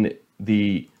undefeated in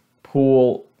the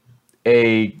Pool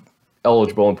A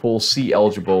eligible and Pool C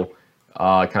eligible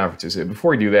conferences.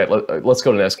 Before we do that, let's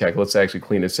go to NESCAC. Let's actually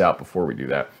clean this out before we do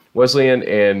that. Wesleyan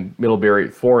and Middlebury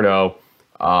 4-0,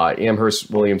 Amherst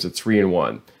Williams at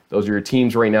 3-1. Those are your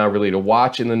teams right now really to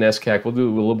watch in the NESCAC. We'll do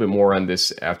a little bit more on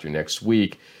this after next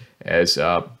week, as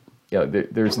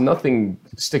there's nothing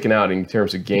sticking out in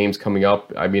terms of games coming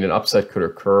up. I mean, an upset could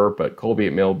occur, but Colby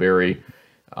at Middlebury,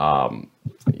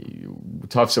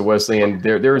 Tufts at Wesleyan,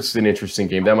 there's an interesting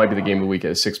game. That might be the game of the week,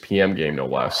 a 6 p.m. game, no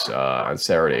less, on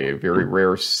Saturday, a very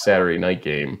rare Saturday night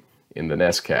game in the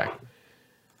NESCAC.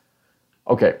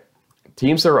 Okay,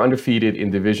 teams that are undefeated in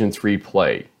Division III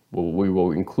play. We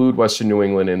will include Western New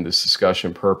England in this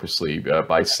discussion purposely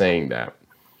by saying that.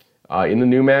 In the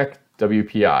NEWMAC,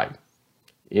 WPI.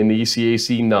 In the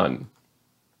ECAC, none.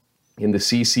 In the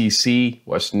CCC,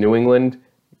 Western New England,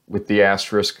 with the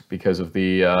asterisk because of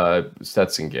the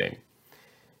Stetson game.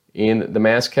 In the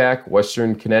MASCAC,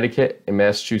 Western Connecticut and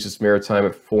Massachusetts Maritime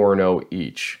at 4-0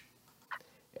 each.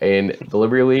 In the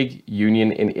Liberty League,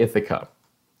 Union and Ithaca.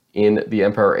 In the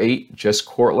Empire 8, just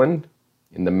Cortland.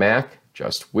 In the MAC,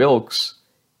 just Wilkes.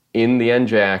 In the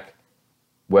NJAC,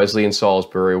 Wesley and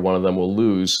Salisbury, one of them will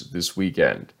lose this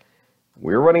weekend.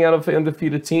 We're running out of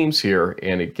undefeated teams here,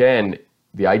 and again,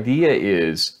 the idea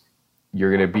is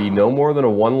you're going to be no more than a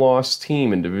one-loss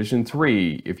team in Division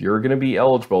III if you're going to be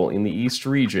eligible in the East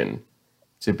region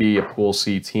to be a Pool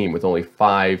C team with only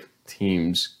 5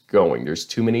 teams going. There's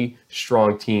too many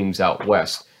strong teams out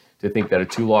west to think that a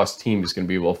 2-loss team is going to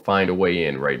be able to find a way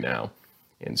in right now.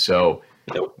 And so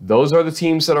those are the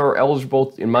teams that are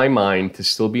eligible, in my mind, to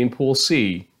still be in Pool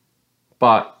C,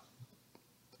 but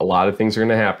a lot of things are going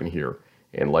to happen here.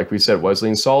 And like we said, Wesley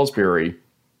and Salisbury,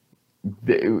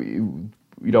 one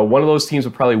of those teams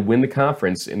would probably win the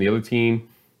conference, and the other team,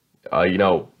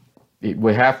 it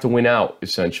would have to win out,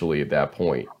 essentially, at that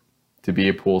point to be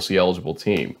a Pool C eligible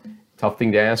team. Tough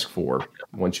thing to ask for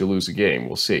once you lose a game.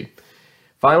 We'll see.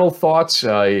 Final thoughts,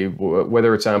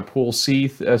 whether it's on Pool C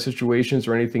situations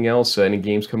or anything else, any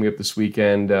games coming up this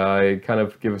weekend, kind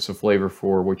of give us a flavor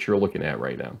for what you're looking at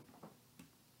right now.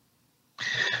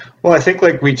 Well, I think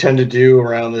like we tend to do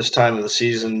around this time of the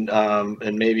season,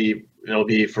 and maybe it'll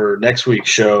be for next week's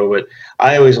show, but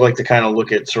I always like to kind of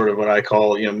look at sort of what I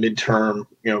call, midterm,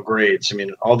 grades. I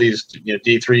mean, all these,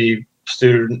 D3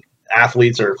 student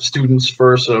athletes are students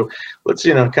first. So let's,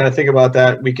 kind of think about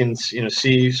that. We can,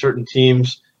 see certain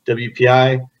teams,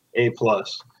 WPI, A+,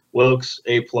 Wilkes,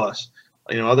 A+.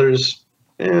 Others,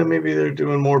 maybe they're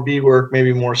doing more B work,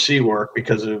 maybe more C work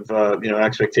because of,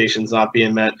 expectations not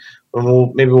being met.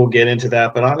 Maybe we'll get into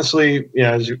that. But honestly,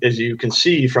 as you can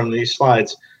see from these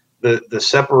slides, the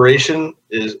separation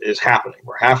is happening.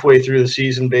 We're halfway through the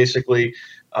season, basically,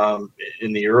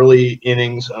 in the early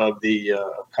innings of the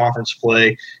conference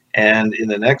play. And in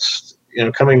the next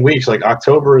coming weeks, like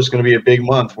October is going to be a big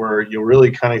month where you'll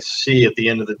really kind of see at the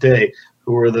end of the day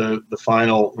who are the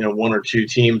final 1 or 2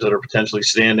 teams that are potentially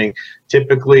standing.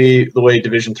 Typically, the way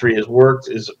Division III has worked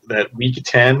is that Week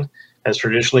 10 has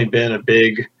traditionally been a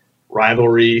big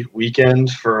rivalry weekend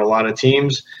for a lot of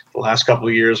teams. The last couple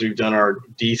of years, we've done our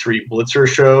D3 Blitzer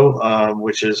show,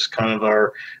 which is kind of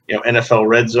our NFL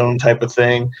red zone type of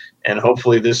thing. And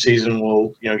hopefully this season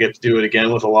we'll get to do it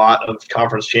again with a lot of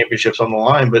conference championships on the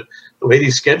line. But the way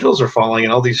these schedules are falling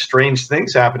and all these strange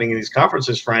things happening in these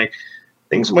conferences, Frank,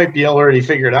 things might be already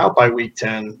figured out by Week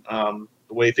 10, the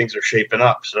way things are shaping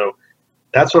up. So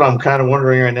that's what I'm kind of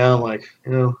wondering right now. Like,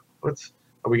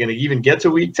 are we going to even get to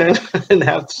Week 10 and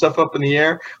have stuff up in the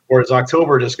air, or is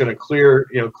October just going to clear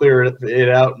it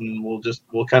out, and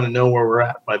we'll kind of know where we're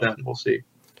at by then? We'll see.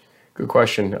 Good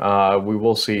question. We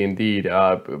will see indeed.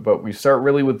 But we start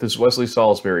really with this Wesley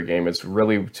Salisbury game. It's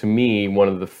really, to me, one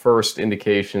of the first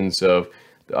indications of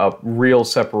real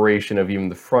separation of even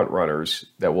the front runners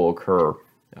that will occur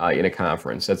in a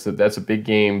conference. That's a big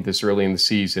game this early in the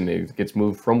season. It gets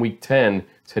moved from Week 10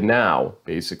 to now,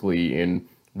 basically in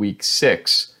Week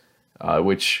 6,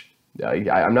 which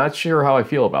I'm not sure how I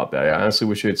feel about that. I honestly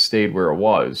wish it had stayed where it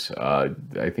was. I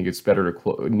think it's better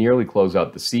to nearly close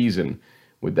out the season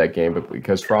with that game, but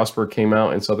because Frostburg came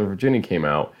out and Southern Virginia came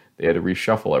out, they had to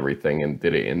reshuffle everything and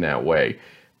did it in that way.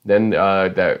 Then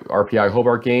that RPI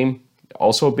Hobart game,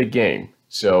 also a big game.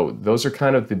 So those are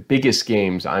kind of the biggest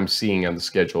games I'm seeing on the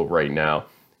schedule right now.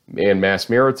 And Mass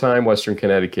Maritime, Western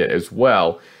Connecticut as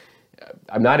well.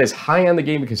 I'm not as high on the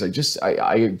game because I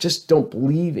just don't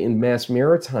believe in Mass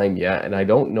Maritime yet, and I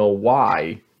don't know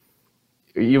why,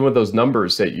 even with those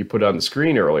numbers that you put on the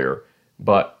screen earlier.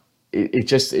 But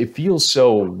it feels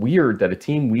so weird that a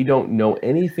team we don't know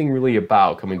anything really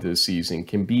about coming to the season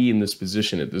can be in this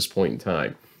position at this point in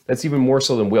time. That's even more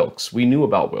so than Wilkes. We knew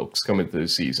about Wilkes coming to the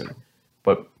season,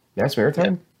 but Mass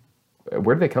Maritime,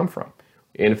 where did they come from?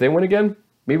 And if they win again,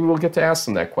 maybe we'll get to ask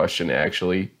them that question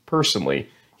actually, personally,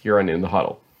 here on In the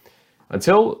Huddle.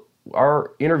 Until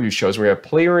our interview shows, we have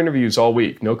player interviews all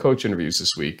week. No coach interviews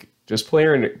this week. Just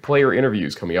player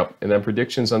interviews coming up, and then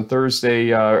predictions on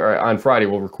Thursday, or on Friday.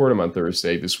 We'll record them on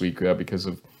Thursday this week because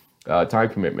of time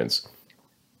commitments.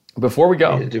 Before we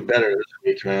go, you do better this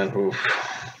week, man. Oof.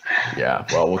 Yeah,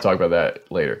 well, we'll talk about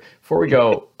that later. Before we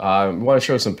go, I want to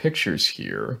show some pictures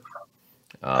here.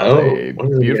 A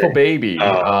beautiful baby.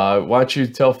 Why don't you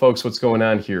tell folks what's going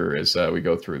on here as we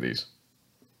go through these?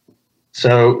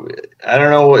 So I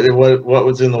don't know what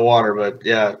was in the water, but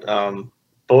yeah,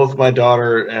 both my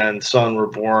daughter and son were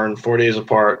born 4 days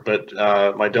apart. But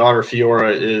my daughter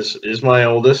Fiora is my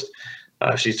oldest.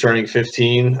 She's turning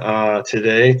 15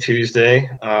 today, Tuesday,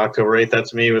 October 8th.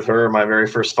 That's me with her. My very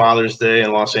first Father's Day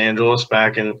in Los Angeles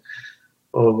back in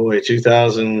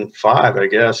 2005, I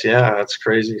guess. Yeah, that's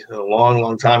crazy. A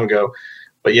long time ago.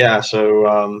 But yeah,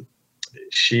 so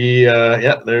she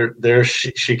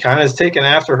kind of is taken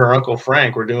after her Uncle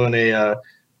Frank. We're doing a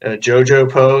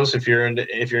JoJo pose. If you're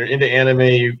into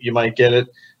anime, you might get it.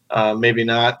 Maybe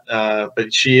not.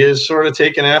 But she is sort of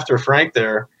taken after Frank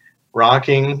there,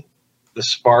 rocking the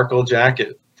sparkle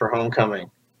jacket for homecoming.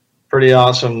 Pretty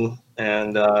awesome.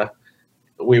 And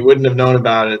we wouldn't have known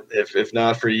about it if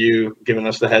not for you giving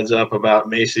us the heads up about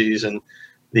Macy's and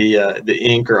the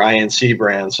Inc. or INC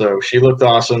brand. So she looked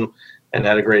awesome and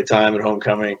had a great time at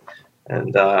homecoming.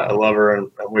 And I love her,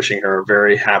 and I'm wishing her a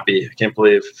very happy, I can't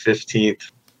believe,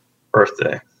 15th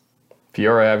birthday.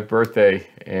 Fiora, happy birthday.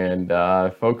 And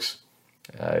folks,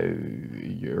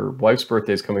 your wife's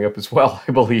birthday is coming up as well,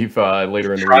 I believe,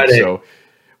 later in the Friday. week. So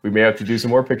we may have to do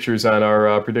some more pictures on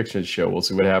our predictions show. We'll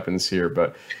see what happens here.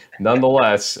 But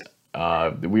nonetheless,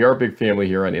 we are a big family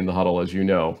here on In the Huddle, as you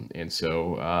know. And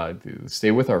so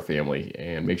stay with our family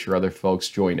and make sure other folks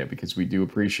join it, because we do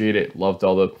appreciate it. Loved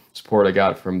all the support I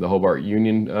got from the Hobart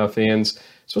Union fans,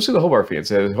 especially the Hobart fans.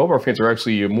 The Hobart fans are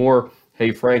actually more,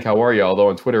 hey, Frank, how are you? Although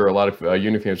on Twitter, a lot of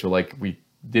Union fans were like, we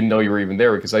didn't know you were even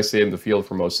there, because I stayed in the field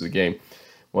for most of the game.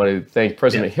 I want to thank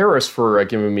President Harris for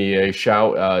giving me a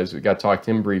shout as we got to talk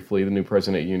to him briefly, the new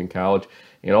president at Union College,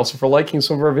 and also for liking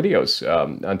some of our videos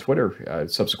on Twitter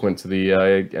subsequent to the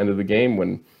end of the game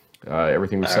when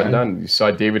everything was said and done. You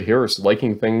saw David Harris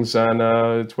liking things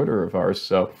on Twitter of ours,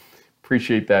 so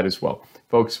appreciate that as well.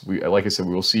 Folks, like I said,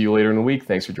 we will see you later in the week.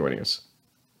 Thanks for joining us.